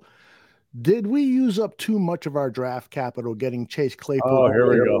Michael. Did we use up too much of our draft capital getting Chase Claypool? Oh, here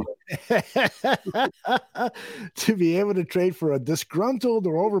we go. To be able to trade for a disgruntled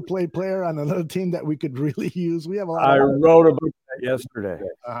or overplayed player on another team that we could really use? We have a lot. I wrote about that yesterday.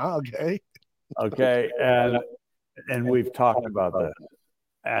 Okay. Okay, and we've talked about that.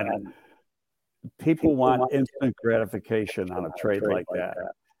 And people want instant gratification on a trade like that.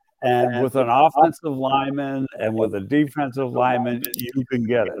 And with an offensive lineman and with a defensive lineman, you can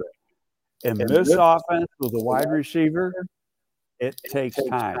get it. In this offense with a wide receiver, it takes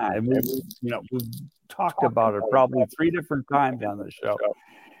time. And we've talked about it probably 3 different times on the show.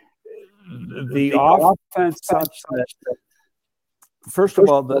 The offense such that, first of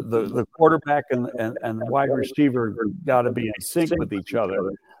all, the quarterback and the wide receiver got to be in sync with each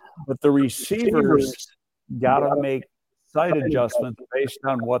other. But the receivers got to make site adjustments based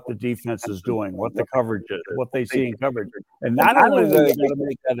on what the defense is doing, what the coverage is, what they see in coverage. And not only do they got to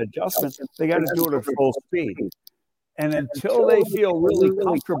make that adjustment, they got to do it at full speed. And until they feel really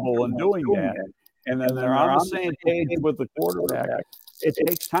comfortable in doing that, and then they're on the same page with the quarterback, it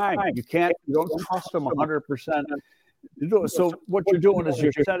takes time. You don't trust them 100%. So what you're doing is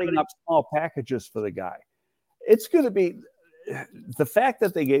you're setting up small packages for the guy. It's going to be the fact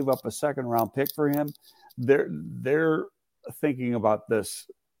that they gave up a 2nd-round pick for him. They're thinking about this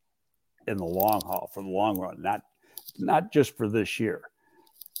in the long haul, for the long run, not just for this year.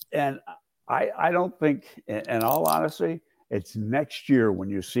 And I don't think, in all honesty, it's next year when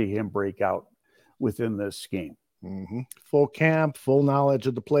you see him break out within this scheme. Full camp, full knowledge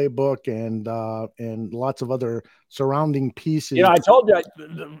of the playbook, and lots of other surrounding pieces. You know, I told you,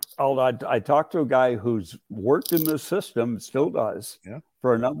 I talked to a guy who's worked in this system, still does,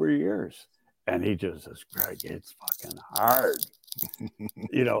 for a number of years. And he just says, Greg, it's fucking hard.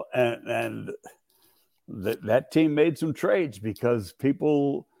 You know, and that team made some trades because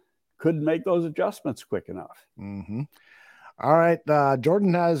people couldn't make those adjustments quick enough. All All right.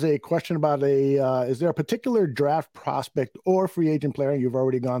 Jordan has a question about is there a particular draft prospect or free agent player? You've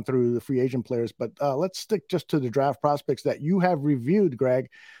already gone through the free agent players, but let's stick just to the draft prospects that you have reviewed, Greg,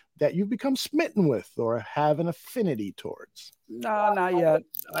 that you've become smitten with or have an affinity towards. No, not yet.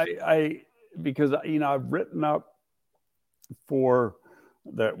 Because, I've written up for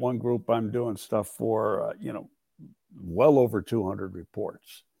that one group I'm doing stuff for, well over 200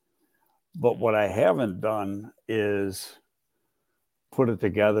 reports. But what I haven't done is put it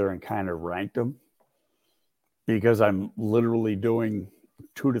together and kind of ranked them, because I'm literally doing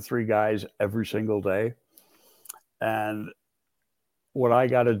 2 to 3 guys every single day. And what I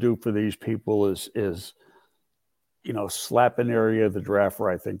got to do for these people is slap an area of the draft where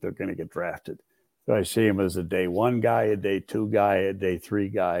I think they're going to get drafted. So I see him as a day 1 guy, a day 2 guy, a day 3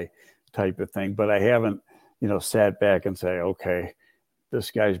 guy type of thing. But I haven't, sat back and say, okay, this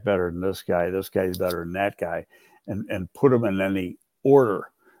guy's better than this guy's better than that guy, and put them in any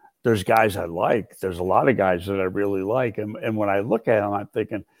order. There's guys I like. There's a lot of guys that I really like. And when I look at them, I'm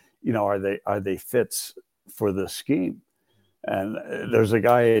thinking, are they fits for the scheme? And there's a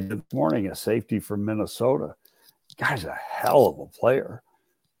guy this morning, a safety from Minnesota. Guy's a hell of a player.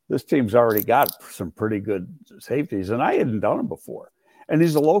 This team's already got some pretty good safeties, and I hadn't done them before. And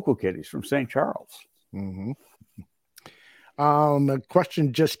he's a local kid. He's from St. Charles. Mm-hmm. A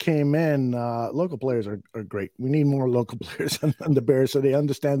question just came in. Local players are great. We need more local players on the Bears, so they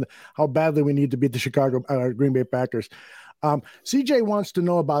understand how badly we need to beat the Green Bay Packers. CJ wants to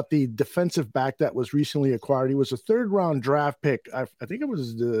know about the defensive back that was recently acquired. He was a 3rd-round draft pick. I think it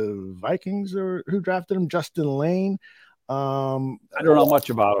was the Vikings who drafted him, Justin Lane. I don't know much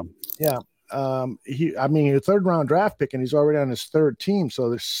about him. Yeah. He's a 3rd-round draft pick, and he's already on his 3rd team. So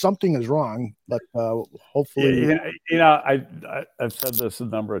there's something is wrong, but hopefully, I've said this a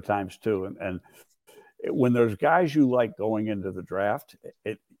number of times too. And when there's guys you like going into the draft,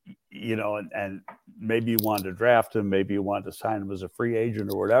 and maybe you want to draft him, maybe you want to sign him as a free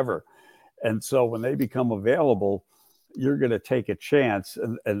agent or whatever. And so when they become available, you're going to take a chance.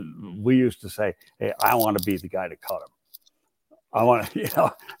 And we used to say, hey, I want to be the guy to cut him. I want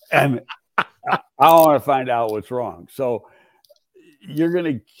to, and I want to find out what's wrong. So you're going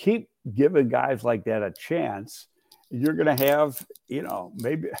to keep giving guys like that a chance. You're going to have,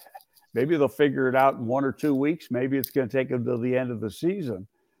 maybe they'll figure it out in 1 or 2 weeks. Maybe it's going to take them to the end of the season.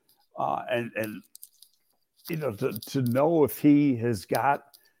 To know if he has got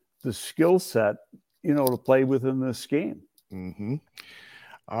the skill set, to play within this scheme. Mm-hmm.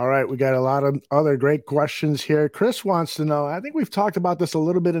 All right. We got a lot of other great questions here. Chris wants to know, I think we've talked about this a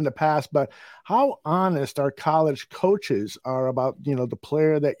little bit in the past, but how honest our college coaches are about, the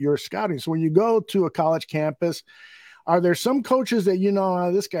player that you're scouting. So when you go to a college campus, are there some coaches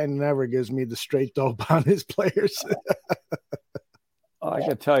that, this guy never gives me the straight dope on his players? I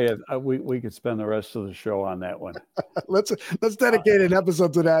can tell you, we could spend the rest of the show on that one. Let's dedicate an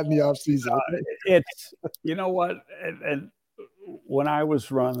episode to that in the offseason. It's, you know what? And when I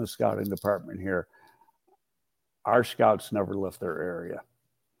was running the scouting department here, our scouts never left their area.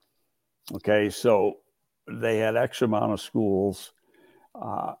 Okay, so they had X amount of schools.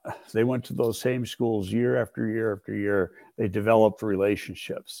 They went to those same schools year after year after year. They developed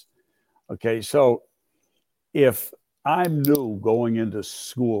relationships. Okay, so if I'm new going into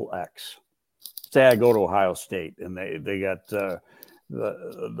school X, say I go to Ohio State and they got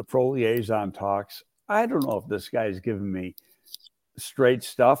the pro liaison talks. I don't know if this guy's giving me straight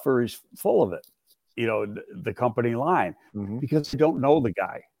stuff or he's full of it, the company line, because I don't know the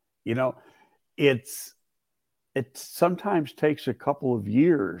guy. It sometimes takes a couple of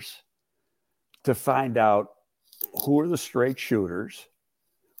years to find out who are the straight shooters,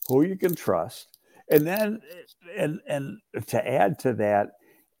 who you can trust. And then, and to add to that,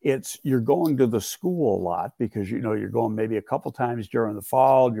 you're going to the school a lot because, you're going maybe a couple times during the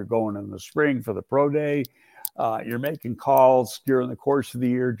fall, you're going in the spring for the pro day, you're making calls during the course of the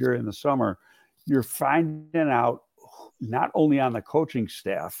year, during the summer. You're finding out not only on the coaching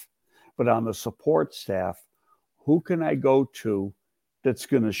staff, but on the support staff, who can I go to that's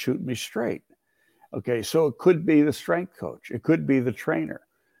going to shoot me straight? Okay, so it could be the strength coach. It could be the trainer.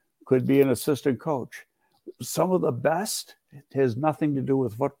 Could be an assistant coach. Some of the best, it has nothing to do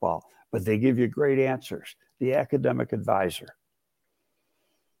with football, but they give you great answers. The academic advisor.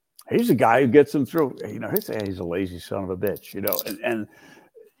 He's a guy who gets them through. He's a lazy son of a bitch, and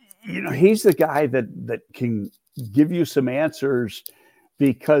he's the guy that can give you some answers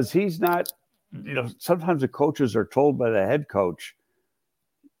because he's not, sometimes the coaches are told by the head coach,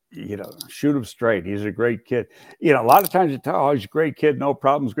 shoot him straight. He's a great kid. A lot of times you tell, oh, he's a great kid, no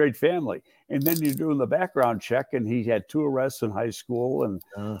problems, great family. And then you're doing the background check, and he had 2 arrests in high school and,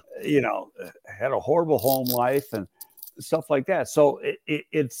 had a horrible home life and stuff like that. So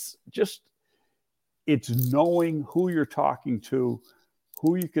it's knowing who you're talking to,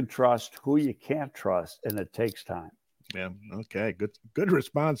 who you can trust, who you can't trust, and it takes time. Yeah. Okay. Good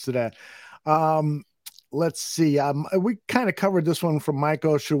response to that. Let's see. We kind of covered this one from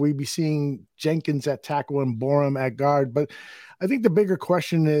Michael. Should we be seeing Jenkins at tackle and Borum at guard? But I think the bigger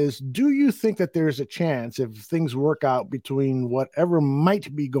question is, do you think that there's a chance, if things work out between whatever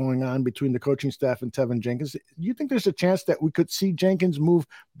might be going on between the coaching staff and Tevin Jenkins, do you think there's a chance that we could see Jenkins move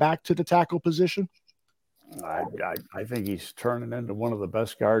back to the tackle position? I think he's turning into one of the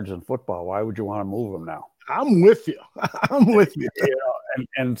best guards in football. Why would you want to move him now? I'm with you.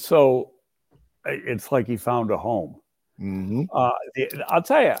 And so it's like he found a home. Mm-hmm. I'll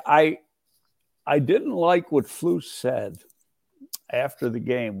tell you, I didn't like what Flus said after the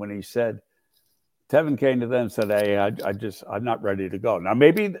game when he said, Tevin came to them and said, hey, I'm not ready to go. Now,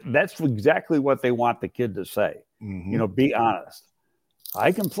 maybe that's exactly what they want the kid to say. Mm-hmm. Be honest.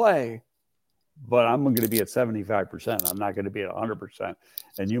 I can play, but I'm going to be at 75%. I'm not going to be at 100%.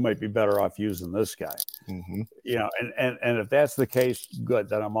 And you might be better off using this guy. Mm-hmm. And if that's the case, good,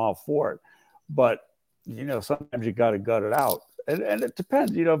 then I'm all for it. But, sometimes you got to gut it out. And it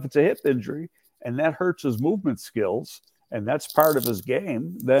depends, if it's a hip injury and that hurts his movement skills and that's part of his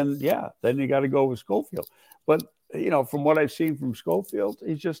game, then you got to go with Schofield. But, from what I've seen from Schofield,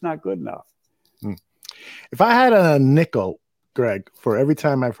 he's just not good enough. If I had a nickel, Greg, for every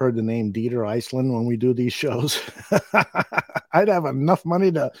time I've heard the name Dieter Iceland when we do these shows, I'd have enough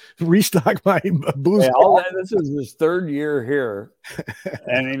money to restock my booze. Yeah, this is his 3rd year here,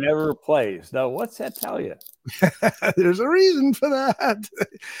 and he never plays. Now, what's that tell you? There's a reason for that.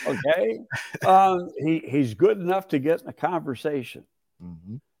 Okay. He's good enough to get in a conversation,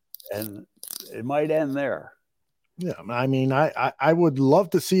 and it might end there. Yeah, I mean, I would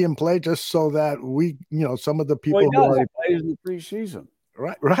love to see him play just so that we, some of the people he plays in the preseason.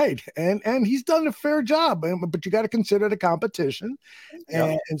 Right. And he's done a fair job, but you got to consider the competition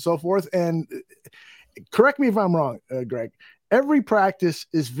and so forth. And correct me if I'm wrong, Greg. Every practice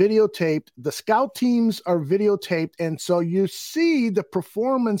is videotaped. The scout teams are videotaped. And so you see the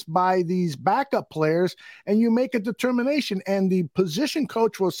performance by these backup players and you make a determination. And the position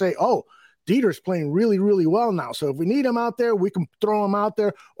coach will say, oh, Dieter's playing really, really well now. So if we need him out there, we can throw him out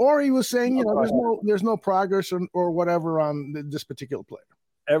there. Or he was saying, there's no progress or whatever on this particular player.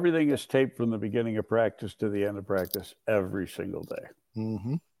 Everything is taped from the beginning of practice to the end of practice every single day.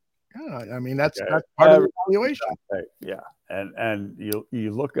 Mm-hmm. Yeah, I mean, that's part of the evaluation. Yeah, and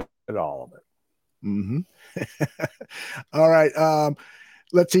you look at all of it. Mm-hmm. All right.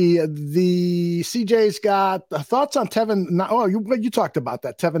 Let's see. The CJ's got thoughts on Tevin. You talked about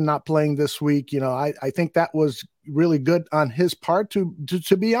that. Tevin not playing this week. I think that was really good on his part. To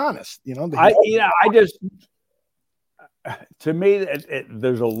be honest, to me,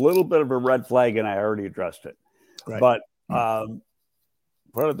 there's a little bit of a red flag, and I already addressed it. Right. But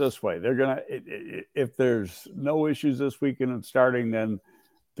put it this way: they're gonna. If there's no issues this weekend and starting, then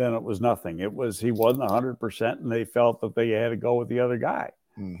it was nothing. It was he wasn't 100%, and they felt that they had to go with the other guy.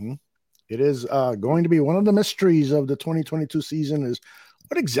 Mm-hmm. It is going to be one of the mysteries of the 2022 season is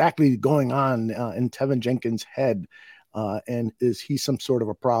what exactly going on in Tevin Jenkins' head, and is he some sort of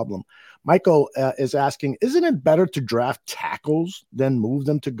a problem? Michael is asking, isn't it better to draft tackles than move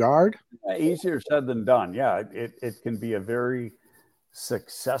them to guard? Easier said than done. Yeah, it can be a very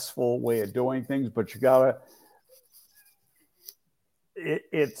successful way of doing things, but you gotta.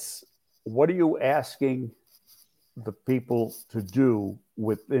 It's what are you asking the people to do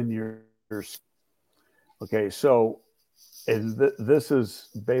within your okay, so and this is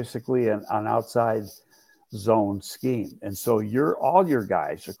basically an outside zone scheme, and so all your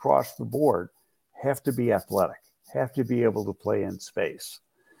guys across the board have to be athletic, have to be able to play in space.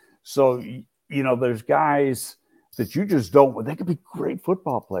 So there's guys that you just don't. They could be great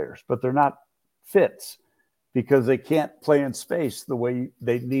football players, but they're not fits because they can't play in space the way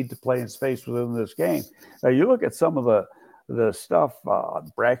they need to play in space within this game. Now, you look at some of the stuff,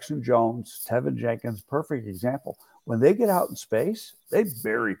 Braxton Jones, Tevin Jenkins, perfect example. When they get out in space, they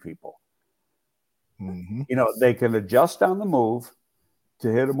bury people. Mm-hmm. They can adjust on the move to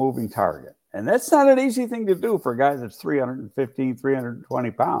hit a moving target. And that's not an easy thing to do for a guy that's 315,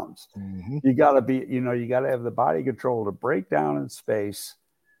 320 pounds. Mm-hmm. You got to be, you got to have the body control to break down in space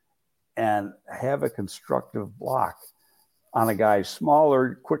and have a constructive block on a guy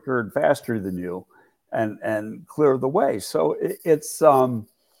smaller, quicker, and faster than you and clear the way. So it's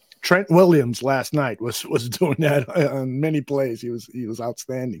Trent Williams last night was doing that on many plays. He was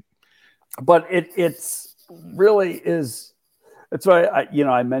outstanding. But it's really is. That's why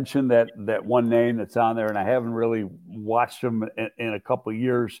I mentioned that one name that's on there, and I haven't really watched him in a couple of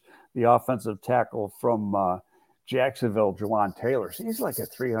years. The offensive tackle from Jacksonville, Jawan Taylor. He's like a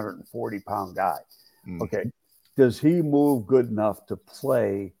 340-pound guy. Mm-hmm. Okay, does he move good enough to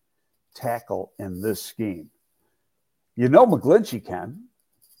play tackle in this scheme? McGlinchey can,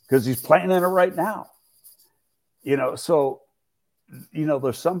 because he's playing in it right now. So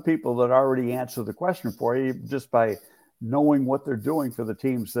there's some people that already answer the question for you just by knowing what they're doing for the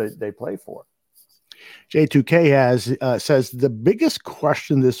teams that they play for. J2K says the biggest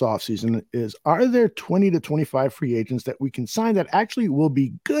question this offseason is, are there 20 to 25 free agents that we can sign that actually will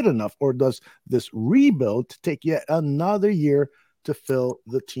be good enough, or does this rebuild take yet another year to fill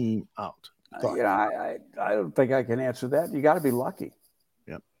the team out? I don't think I can answer that. You got to be lucky.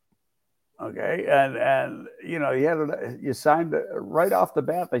 Yep. Okay. And you signed right off the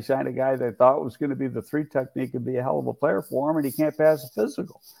bat, they signed a guy they thought was going to be the 3 technique and be a hell of a player for him, and he can't pass a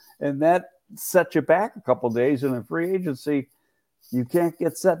physical. And that set you back a couple of days. And in free agency, you can't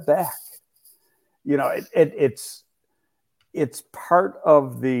get set back. It's part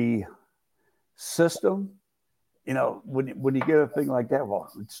of the system. When you get a thing like that,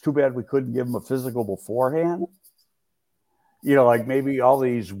 well, it's too bad we couldn't give him a physical beforehand. Like maybe all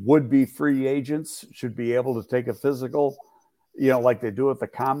these would-be free agents should be able to take a physical, like they do at the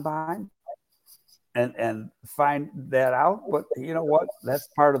combine and find that out. But you know what? That's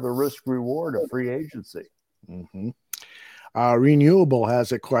part of the risk reward of free agency. Mm-hmm. Renewable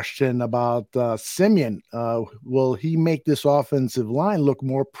has a question about Siemian. Will he make this offensive line look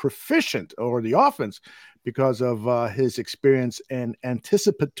more proficient, or the offense, because of his experience and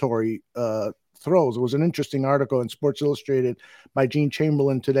anticipatory throws? It was an interesting article in Sports Illustrated by Gene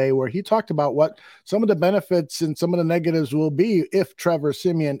Chamberlain today, where he talked about what some of the benefits and some of the negatives will be if Trevor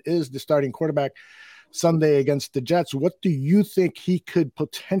Siemian is the starting quarterback Sunday against the Jets. What do you think he could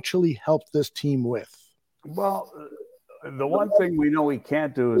potentially help this team with? Well, the one thing we know he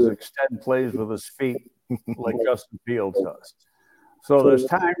can't do is extend plays with his feet like Justin Fields does. So there's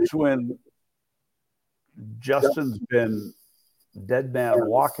times when Justin's been dead man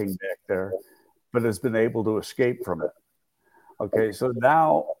walking back there, but has been able to escape from it. Okay, so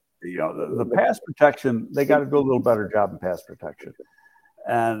now, the pass protection, they got to do a little better job in pass protection.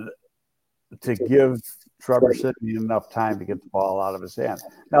 And to give Trevor Siemian enough time to get the ball out of his hand.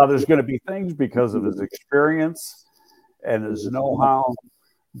 Now, there's going to be things because of his experience and his know-how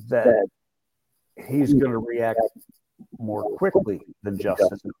that he's going to react more quickly than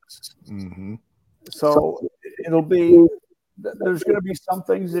Justin does. Mm-hmm. So there's going to be some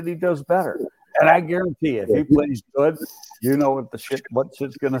things that he does better. And I guarantee you, if he plays good, what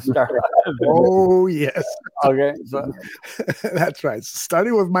shit's going to start. Oh, yes. Okay. So. That's right.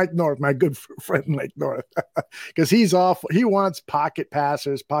 Starting with Mike North, my good friend Mike North, because he's off. He wants pocket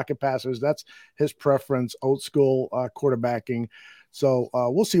passers. That's his preference, old school quarterbacking. So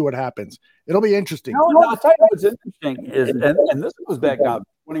we'll see what happens. It'll be interesting. No, I'll tell you what's interesting is, and this goes back now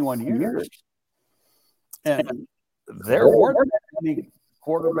 21 years, and there weren't many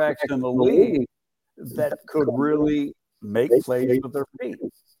quarterbacks in the league that could really make plays with their feet.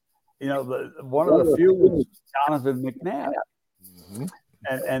 One of the few was Donovan McNabb. Mm-hmm.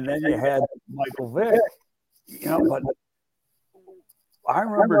 And then you had Michael Vick. But I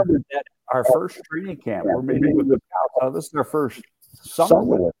remember that our first training camp, we're meeting with the scouts. This is our first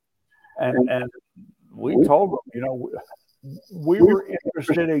summer. And we told them, we were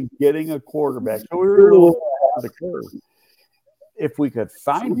interested in getting a quarterback. So we were a little on the curve. If we could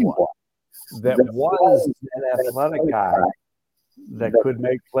find one that was an athletic guy that could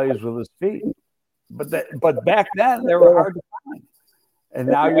make plays with his feet, but back then they were hard to find, and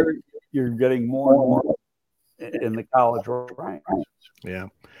now you're getting more and more in the college ranks. Yeah.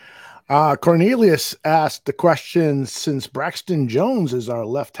 Cornelius asked the question: since Braxton Jones is our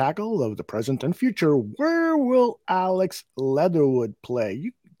left tackle of the present and future, where will Alex Leatherwood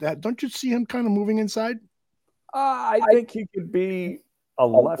play? Don't you see him kind of moving inside? I think he could be a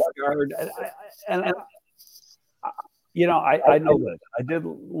left guard, and I know that I did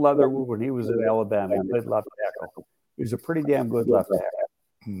Leatherwood when he was at Alabama. He played left tackle. He was a pretty damn good left tackle.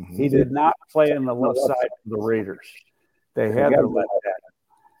 Mm-hmm. He did not play on the left side of the Raiders. They had their left tackle,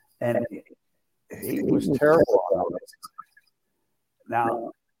 and he was terrible on it.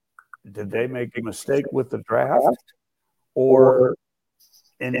 Now, did they make a mistake with the draft, or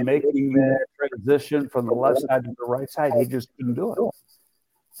in making that transition from the left side to the right side, he just couldn't do it?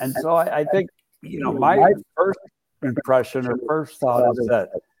 And so I think, my first impression or first thought is that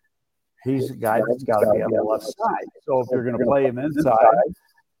he's a guy that's got to be on the left side. So if you're going to play him inside,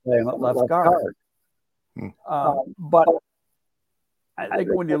 play him at left guard. But I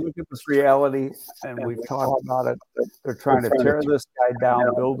think when you look at this reality, and we've talked about it, they're trying to tear this guy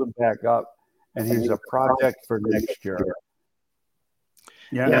down, build him back up, and he's a project for next year.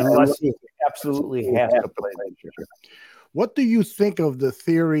 Unless he absolutely has to play next year. What do you think of the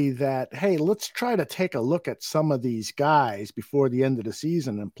theory that, hey, let's try to take a look at some of these guys before the end of the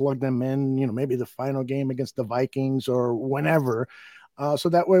season and plug them in, maybe the final game against the Vikings or whenever, so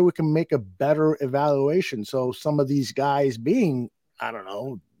that way we can make a better evaluation. So some of these guys being, I don't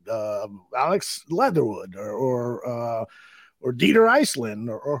know, Alex Leatherwood or Dieter Iceland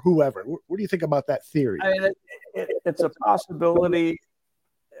or whoever. What do you think about that theory? I mean, it's a possibility,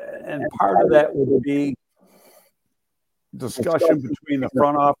 and part of that would be discussion between the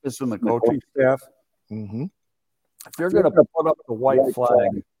front office and the coaching staff. Mm-hmm. If you're going to put up the white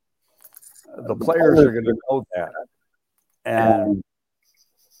flag, the players are going to know that. And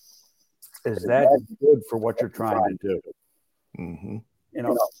is that good for what you're trying to do? Mm-hmm.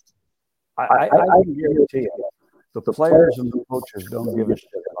 I can guarantee you, the players and the coaches don't give a shit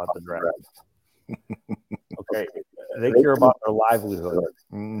about the draft. Okay, they care about their livelihood,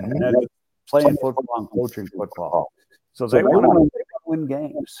 and that's playing football and coaching football. So they want to win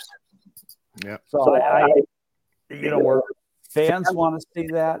games. Yeah. So where fans want to see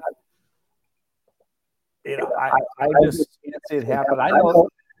that. I just can't see it happen. I know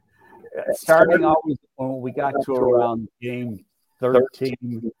starting always when we got to around game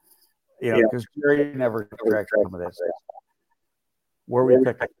 13, because Jerry never tracked some of this. Where we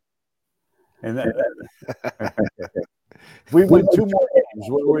pick it. And then we win 2 more games.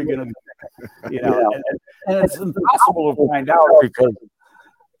 What are we going to do? And it's impossible to find out because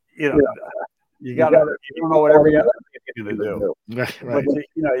you don't know what every other thing is going to do. Right. But you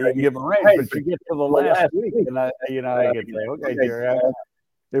can give them a range, but you get to the last week, and I can say, okay, Jerry,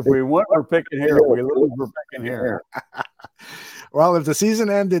 if we win, we're picking here. If we lose, we're picking here. Well, if the season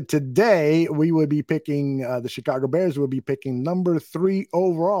ended today, we would be picking the Chicago Bears would be picking number 3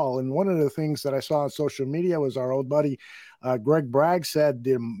 overall. And one of the things that I saw on social media was our old buddy Greg Bragg said,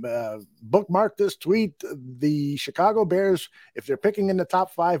 bookmark this tweet. The Chicago Bears, if they're picking in the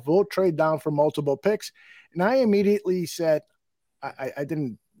top 5, will trade down for multiple picks. And I immediately said, I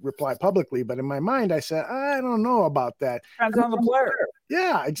didn't reply publicly, but in my mind, I said, I don't know about that. Depends on the player.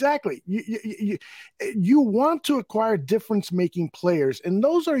 Yeah, exactly. You want to acquire difference-making players, and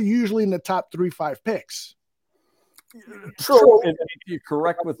those are usually in the top 3-5 picks. True. And you're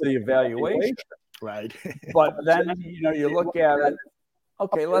correct with the evaluation. Right. But then, you look at it,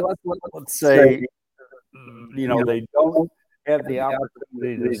 okay, let's say, they don't have the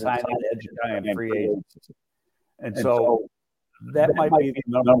opportunity to sign an edge guy in free agency. And so that might be the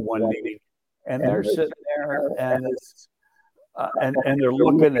number one need. And they're sitting there and it's and they're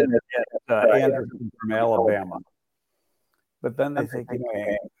looking at Anderson from Alabama. But then they think,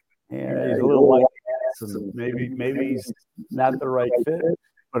 he's a little like Anderson. Maybe he's not the right fit.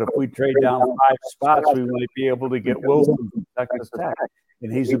 But if we trade down 5 spots, we might be able to get Wilson from Texas Tech,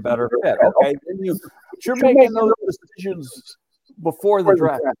 and he's a better fit. Okay, then you're making those decisions before the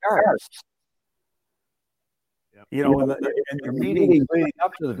draft starts. And your meetings leading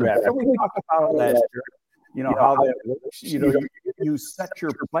up to the draft. And we talked about it last year. How that works. You set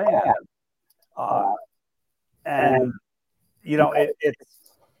your plan, and it's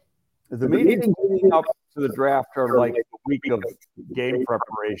the meetings leading up to the draft are like a week of game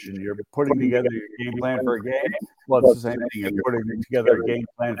preparation. You're putting together your game plan for a game. Well, it's the same thing. You're putting together a game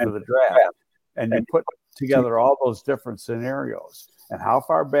plan for the draft, and you put together all those different scenarios. And how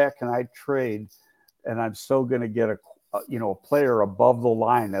far back can I trade? And I'm still going to get a player above the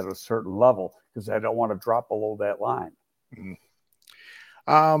line at a certain level because I don't want to drop below that line. Mm-hmm.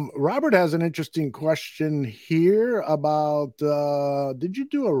 Robert has an interesting question here about, did you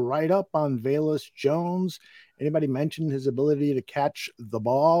do a write-up on Velus Jones? Anybody mention his ability to catch the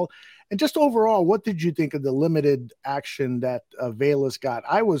ball? And just overall, what did you think of the limited action that Velus got?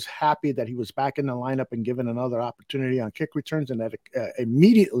 I was happy that he was back in the lineup and given another opportunity on kick returns, and that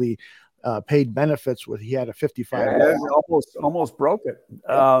immediately paid benefits with he had a 55. Yeah, almost broke it.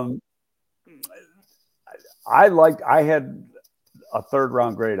 I had a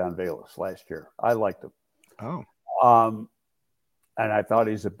 3rd-round grade on Velus last year. I liked him. Oh. And I thought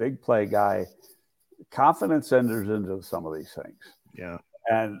he's a big play guy. Confidence enters into some of these things. Yeah.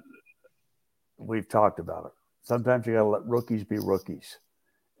 And we've talked about it. Sometimes you got to let rookies be rookies.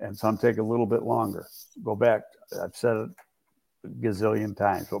 And some take a little bit longer. Go back. I've said it a gazillion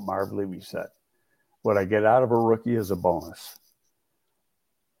times what Marv Levy said. What I get out of a rookie is a bonus.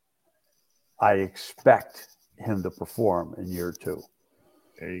 I expect him to perform in year 2.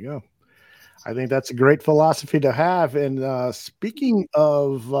 There you go. I think that's a great philosophy to have. And speaking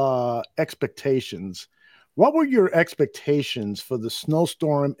of expectations, what were your expectations for the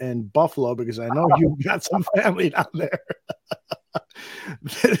snowstorm in Buffalo? Because I know you've got some family down there.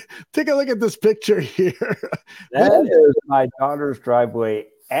 Take a look at this picture here. That is my daughter's driveway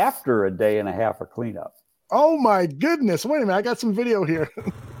after a day and a half of cleanup. Oh my goodness. Wait a minute. I got some video here.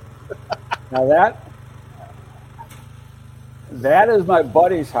 Now that is my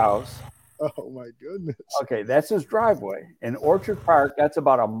buddy's house. Oh my goodness. Okay, that's his driveway. In Orchard Park, that's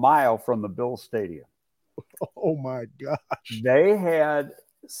about a mile from the Bills Stadium. Oh my gosh. They had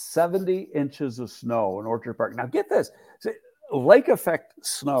 70 inches of snow in Orchard Park. Now get this. See, lake effect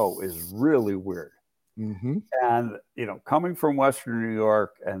snow is really weird. Mm-hmm. And, coming from Western New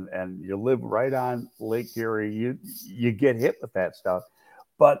York and you live right on Lake Erie, you get hit with that stuff.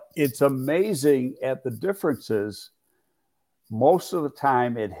 But it's amazing at the differences. Most of the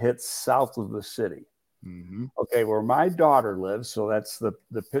time it hits south of the city. Mm-hmm. Okay, where my daughter lives, so that's the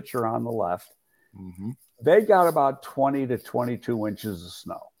picture on the left, mm-hmm. They got about 20 to 22 inches of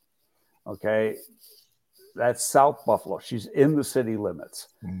snow. Okay, that's South Buffalo. She's in the city limits.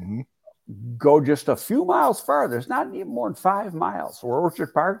 Mm-hmm. Go just a few miles farther. It's not even more than 5 miles. Where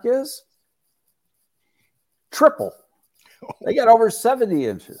Orchard Park is, triple. They got over 70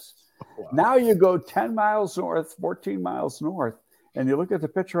 inches. Wow. Now you go 10 miles north, 14 miles north, and you look at the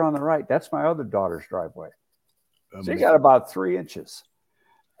picture on the right. That's my other daughter's driveway. So you got about 3 inches.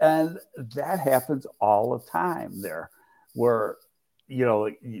 And that happens all the time there, where,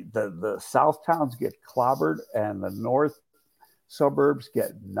 the south towns get clobbered and the north suburbs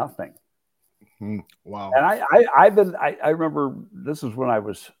get nothing. Wow. And I remember this is when I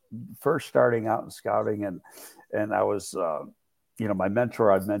was first starting out in scouting, and I was, my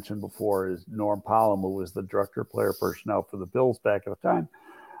mentor I've mentioned before is Norm Pollum, who was the director of player personnel for the Bills back at the time.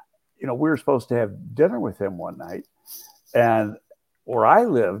 We were supposed to have dinner with him one night, and where I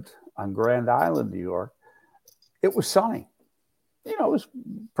lived on Grand Island, New York, it was sunny. It was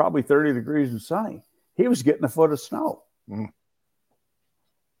probably 30 degrees and sunny. He was getting a foot of snow. Mm.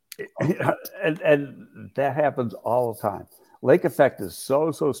 And that happens all the time. Lake effect is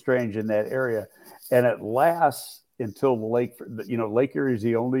so strange in that area, and it lasts until the lake. Lake Erie is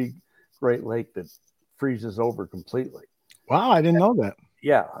the only Great Lake that freezes over completely. Wow, I didn't know that.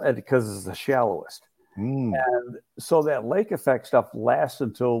 Yeah, because it's the shallowest. Mm. And so that lake effect stuff lasts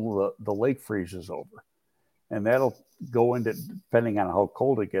until the lake freezes over. And that'll go into, depending on how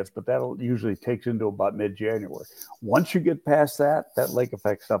cold it gets, but that'll usually takes into about mid-January. Once you get past that lake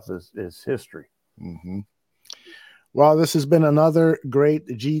effect stuff is history. Mm-hmm. Well, this has been another great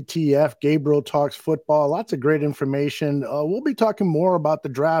GTF, Gabriel Talks Football. Lots of great information. We'll be talking more about the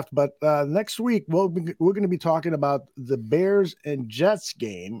draft, but next week we're going to be talking about the Bears and Jets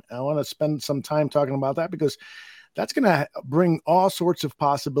game. I want to spend some time talking about that because that's going to bring all sorts of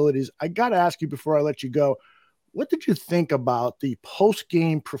possibilities. I got to ask you before I let you go, what did you think about the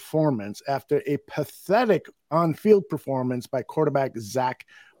post-game performance after a pathetic on-field performance by quarterback Zach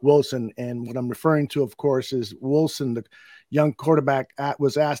Wilson? And what I'm referring to, of course, is Wilson, the young quarterback,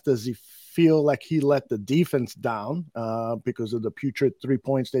 was asked, does he feel like he let the defense down because of the putrid 3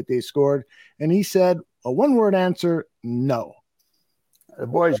 points that they scored? And he said, a one-word answer, no. The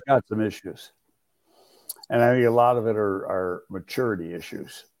boy's got some issues. And I think a lot of it are maturity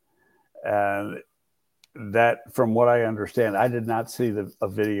issues. And that, from what I understand, I did not see a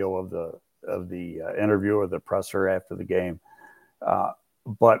video of the interview or the presser after the game.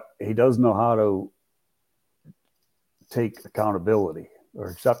 But he doesn't know how to take accountability or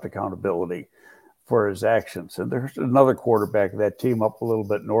accept accountability for his actions. And there's another quarterback of that team up a little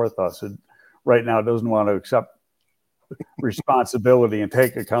bit north of us who right now doesn't want to accept responsibility and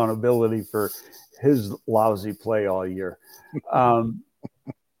take accountability for his lousy play all year.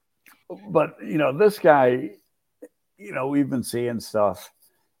 But, this guy, we've been seeing stuff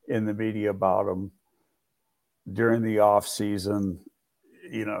in the media about him during the off season.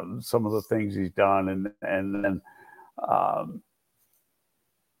 Some of the things he's done and then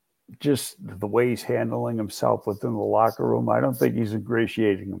just the way he's handling himself within the locker room. I don't think he's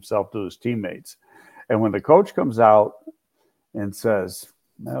ingratiating himself to his teammates. And when the coach comes out and says,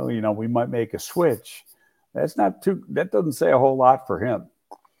 no, we might make a switch, that doesn't say a whole lot for him.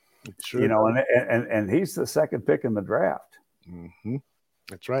 Sure. And he's the second pick in the draft. Mm-hmm.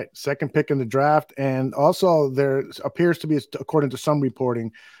 That's right. Second pick in the draft. And also there appears to be, according to some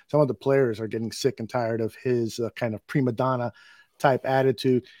reporting, some of the players are getting sick and tired of his kind of prima donna type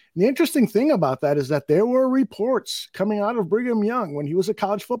attitude. And the interesting thing about that is that there were reports coming out of Brigham Young when he was a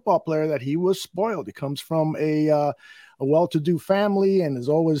college football player that he was spoiled. He comes from a well-to-do family and has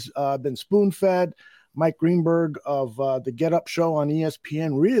always been spoon-fed. Mike Greenberg of the Get Up show on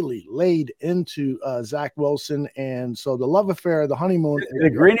ESPN really laid into Zach Wilson, and so the love affair, the honeymoon.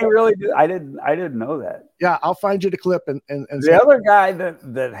 Did Greeny really do? I didn't know that. Yeah, I'll find you the clip. And the other guy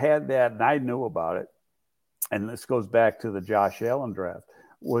that had that, and I knew about it, and this goes back to the Josh Allen draft,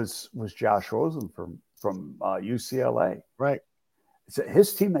 was Josh Rosen from UCLA. Right. So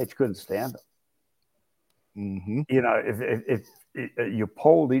his teammates couldn't stand him. Mm-hmm. You know, if you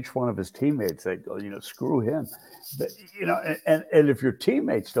polled each one of his teammates, they'd go, screw him. But, and if your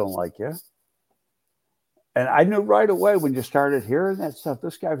teammates don't like you, and I knew right away when you started hearing that stuff,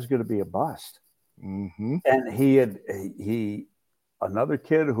 this guy was going to be a bust. Mm-hmm. And another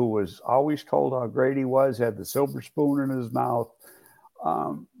kid who was always told how great he was, had the silver spoon in his mouth.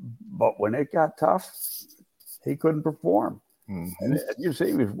 But when it got tough, he couldn't perform. Mm-hmm. And you see,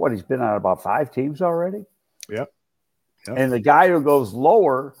 he's been on about 5 teams already. Yep. And the guy who goes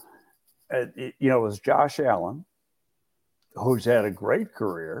lower, is Josh Allen, who's had a great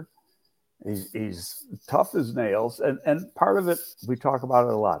career. He's tough as nails. And part of it, we talk about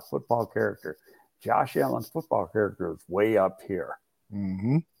it a lot, football character. Josh Allen's football character is way up here.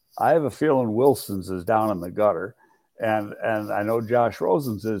 Mm-hmm. I have a feeling Wilson's is down in the gutter. And I know Josh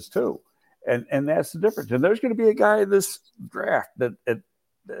Rosen's is too. And that's the difference. And there's going to be a guy in this draft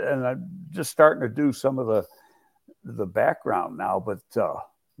and I'm just starting to do some of the background now, but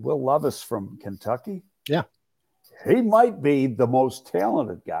Will Levis from Kentucky. Yeah. He might be the most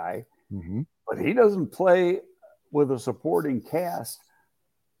talented guy, mm-hmm. but he doesn't play with a supporting cast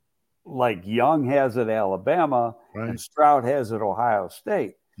like Young has at Alabama and Stroud has at Ohio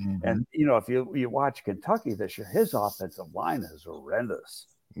State. Mm-hmm. And, if you watch Kentucky this year, his offensive line is horrendous.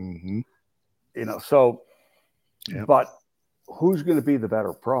 Mm-hmm. But who's going to be the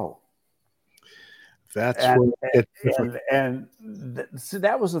better pro? That's see,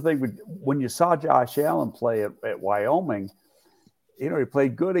 that was the thing when you saw Josh Allen play at Wyoming. He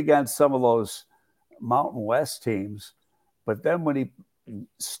played good against some of those Mountain West teams, but then when he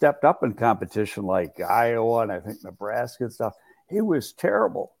stepped up in competition like Iowa and I think Nebraska and stuff, he was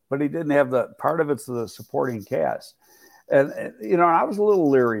terrible. But he didn't have the part of it's the supporting cast, and I was a little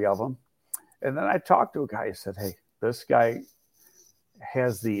leery of him. And then I talked to a guy who said, "Hey, this guy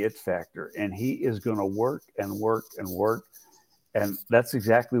has the it factor and he is going to work and work and work." And that's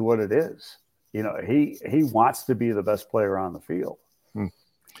exactly what it is. He wants to be the best player on the field.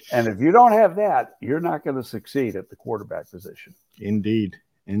 And if you don't have that, you're not going to succeed at the quarterback position. Indeed.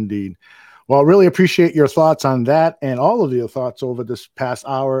 Well, really appreciate your thoughts on that and all of your thoughts over this past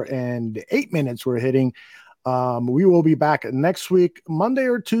hour and 8 minutes we're hitting. We will be back next week, Monday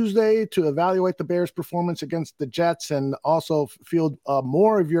or Tuesday, to evaluate the Bears' performance against the Jets and also field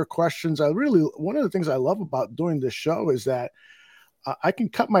more of your questions. One of the things I love about doing this show is that I can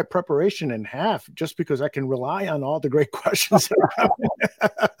cut my preparation in half just because I can rely on all the great questions.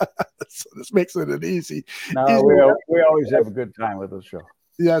 So this makes it easy. No, we always have a good time with this show.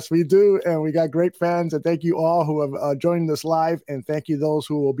 Yes, we do. And we got great fans. And thank you all who have joined us live. And thank you those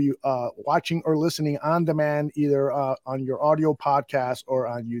who will be watching or listening on demand, either on your audio podcast or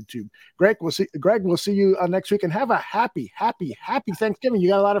on YouTube. Greg, we'll see you next week. And have a happy Thanksgiving. You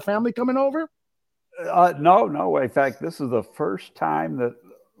got a lot of family coming over? No. In fact, this is the first time that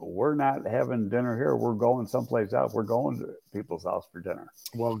we're not having dinner here. We're going someplace else. We're going to people's house for dinner.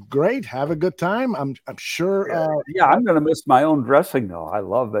 Well, great. Have a good time. I'm sure. I'm going to miss my own dressing though. I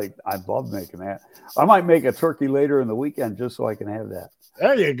love making that. I might make a turkey later in the weekend just so I can have that.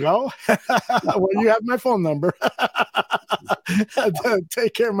 There you go. Well, you have my phone number.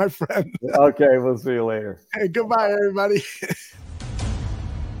 Take care, my friend. Okay. We'll see you later. Hey, goodbye, everybody.